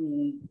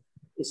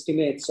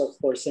estimates of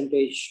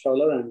percentage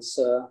tolerance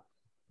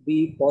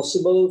be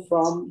possible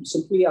from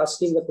simply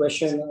asking the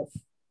question of,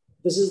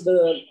 this is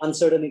the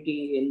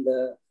uncertainty in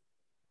the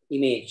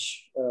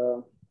image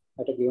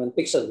at a given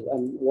pixel,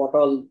 and what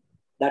all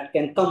that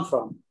can come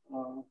from.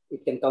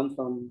 It can come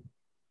from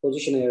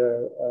position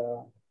error,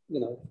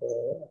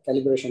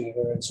 calibration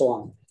error, and so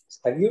on.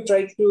 Have you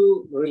tried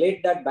to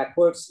relate that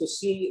backwards to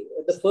see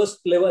at the first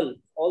level,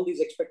 all these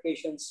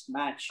expectations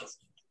match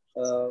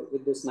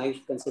with this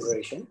naive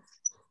consideration?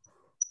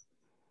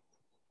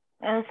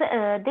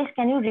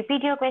 Can you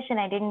repeat your question?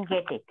 I didn't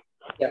get it.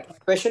 Yeah, the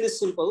question is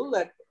simple,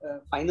 that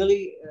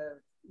finally,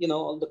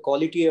 all the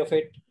quality of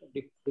it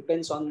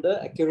depends on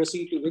the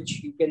accuracy to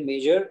which you can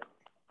measure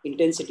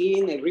intensity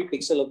in every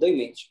pixel of the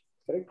image,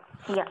 correct?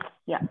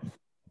 Yeah.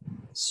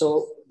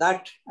 So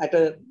that at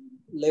a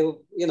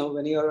level,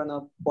 when you are on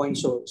a point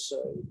source,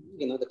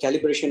 the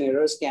calibration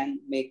errors can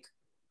make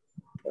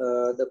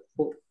the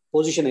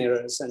position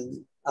errors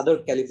and other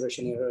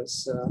calibration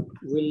errors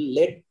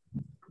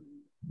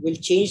will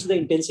change the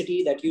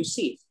intensity that you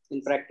see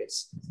in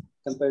practice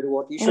compared to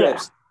what you should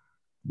have seen.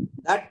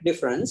 That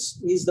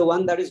difference is the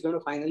one that is going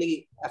to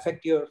finally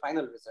affect your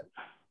final result.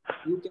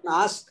 You can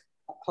ask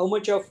how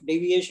much of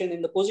deviation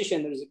in the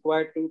position is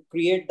required to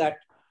create that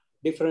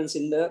difference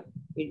in the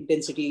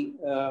intensity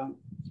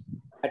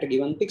at a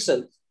given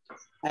pixel,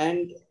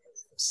 and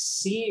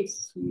see if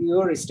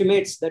your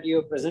estimates that you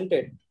have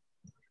presented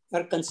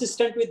are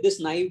consistent with this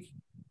naive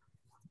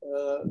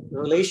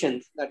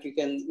relation that you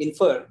can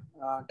infer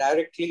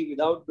directly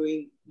without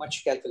doing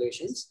much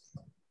calculations.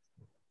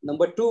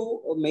 Number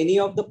two, many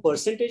of the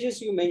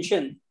percentages you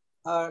mentioned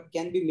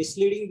can be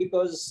misleading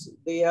because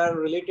they are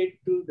related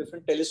to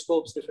different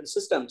telescopes, different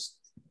systems.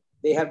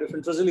 They have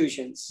different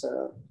resolutions.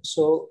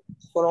 So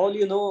for all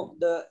you know,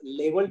 the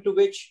level to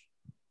which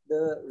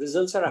the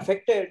results are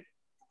affected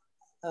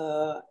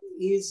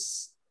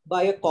is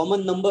by a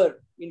common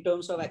number in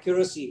terms of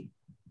accuracy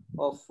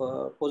of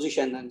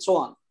position and so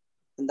on.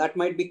 And that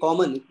might be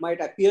common. It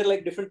might appear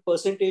like different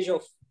percentage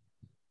of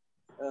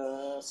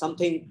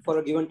something for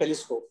a given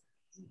telescope.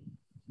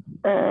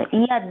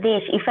 Yeah,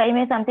 Desh, if I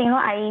may something,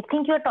 I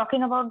think you're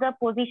talking about the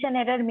position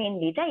error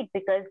mainly, right?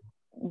 Because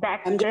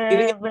that I'm just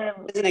giving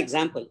it as an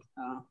example.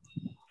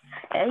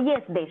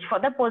 Yes, Desh. For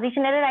the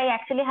position error, I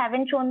actually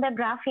haven't shown the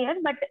graph here,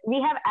 but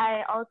we have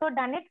also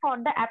done it for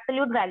the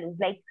absolute values.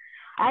 Like,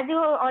 as you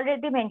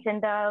already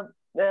mentioned,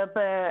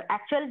 the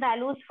actual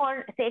values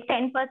for, say,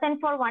 10%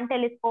 for one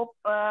telescope,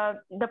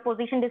 the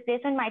position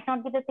displacement might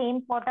not be the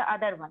same for the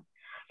other one.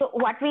 So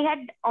what we had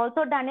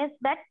also done is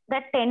that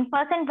 10%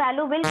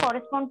 value will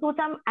correspond to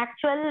some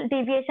actual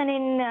deviation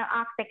in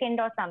arc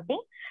second or something.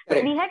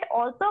 So we had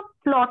also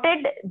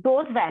plotted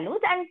those values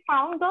and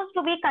found those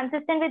to be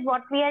consistent with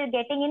what we are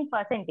getting in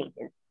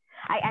percentages.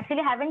 I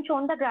actually haven't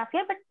shown the graph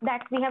here, but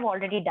that we have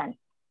already done.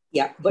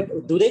 Yeah,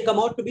 but do they come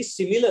out to be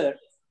similar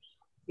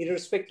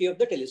irrespective of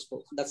the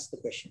telescope? That's the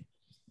question.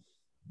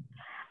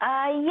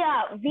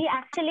 Yeah, we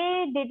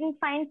actually didn't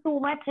find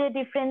too much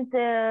difference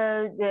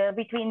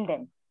between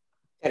them.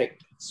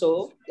 Correct.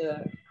 So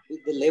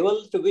the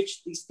level to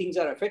which these things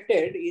are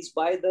affected is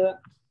by the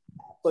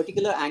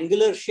particular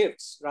angular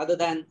shifts rather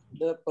than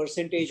the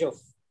percentage of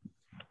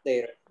the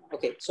error.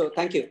 Okay, so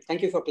thank you.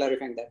 Thank you for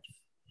clarifying that.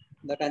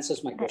 That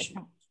answers my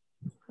question.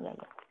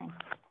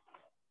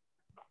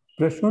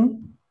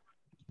 Prashun?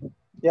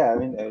 Yeah, I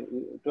mean,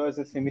 it was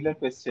a similar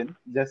question.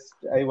 Just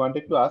I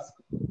wanted to ask,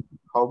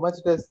 how much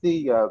does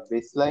the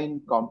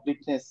baseline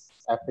completeness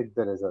affect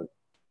the result?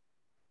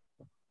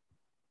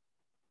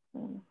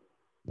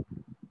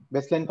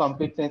 Baseline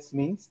completeness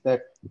means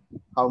that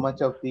how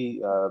much of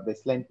the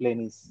baseline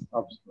plane is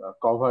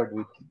covered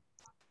with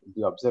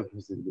the observed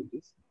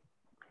visibilities.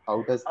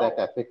 How does that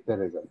affect the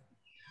result?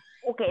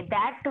 Okay,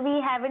 that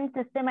we haven't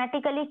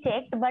systematically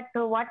checked, but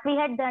what we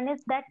had done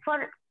is that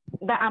for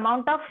the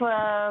amount of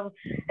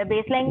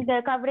baseline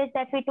coverage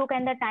that we took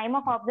and the time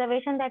of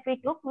observation that we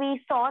took,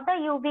 we saw the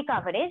UV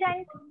coverage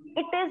and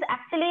it is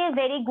actually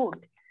very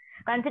good,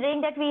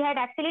 considering that we had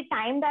actually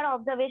timed our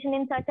observation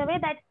in such a way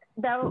that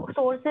the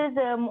source is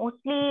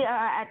mostly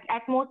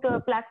at most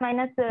plus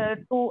minus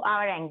 2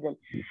 hour angle.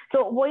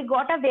 So we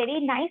got a very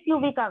nice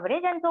UV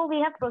coverage, and so we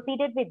have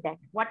proceeded with that.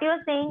 What you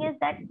are saying is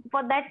that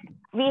for that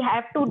we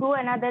have to do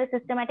another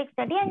systematic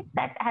study, and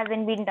that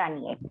hasn't been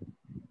done yet.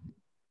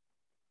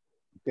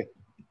 Okay.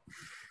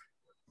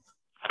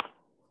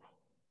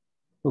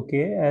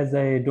 Okay, as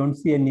I don't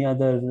see any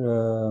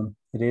other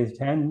raised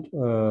hand,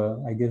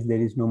 I guess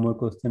there is no more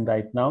question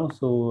right now.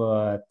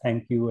 So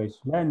thank you,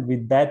 Aishrila. And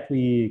with that,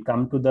 we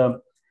come to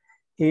the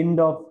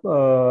end of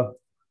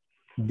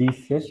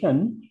this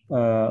session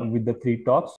with the 3 talks.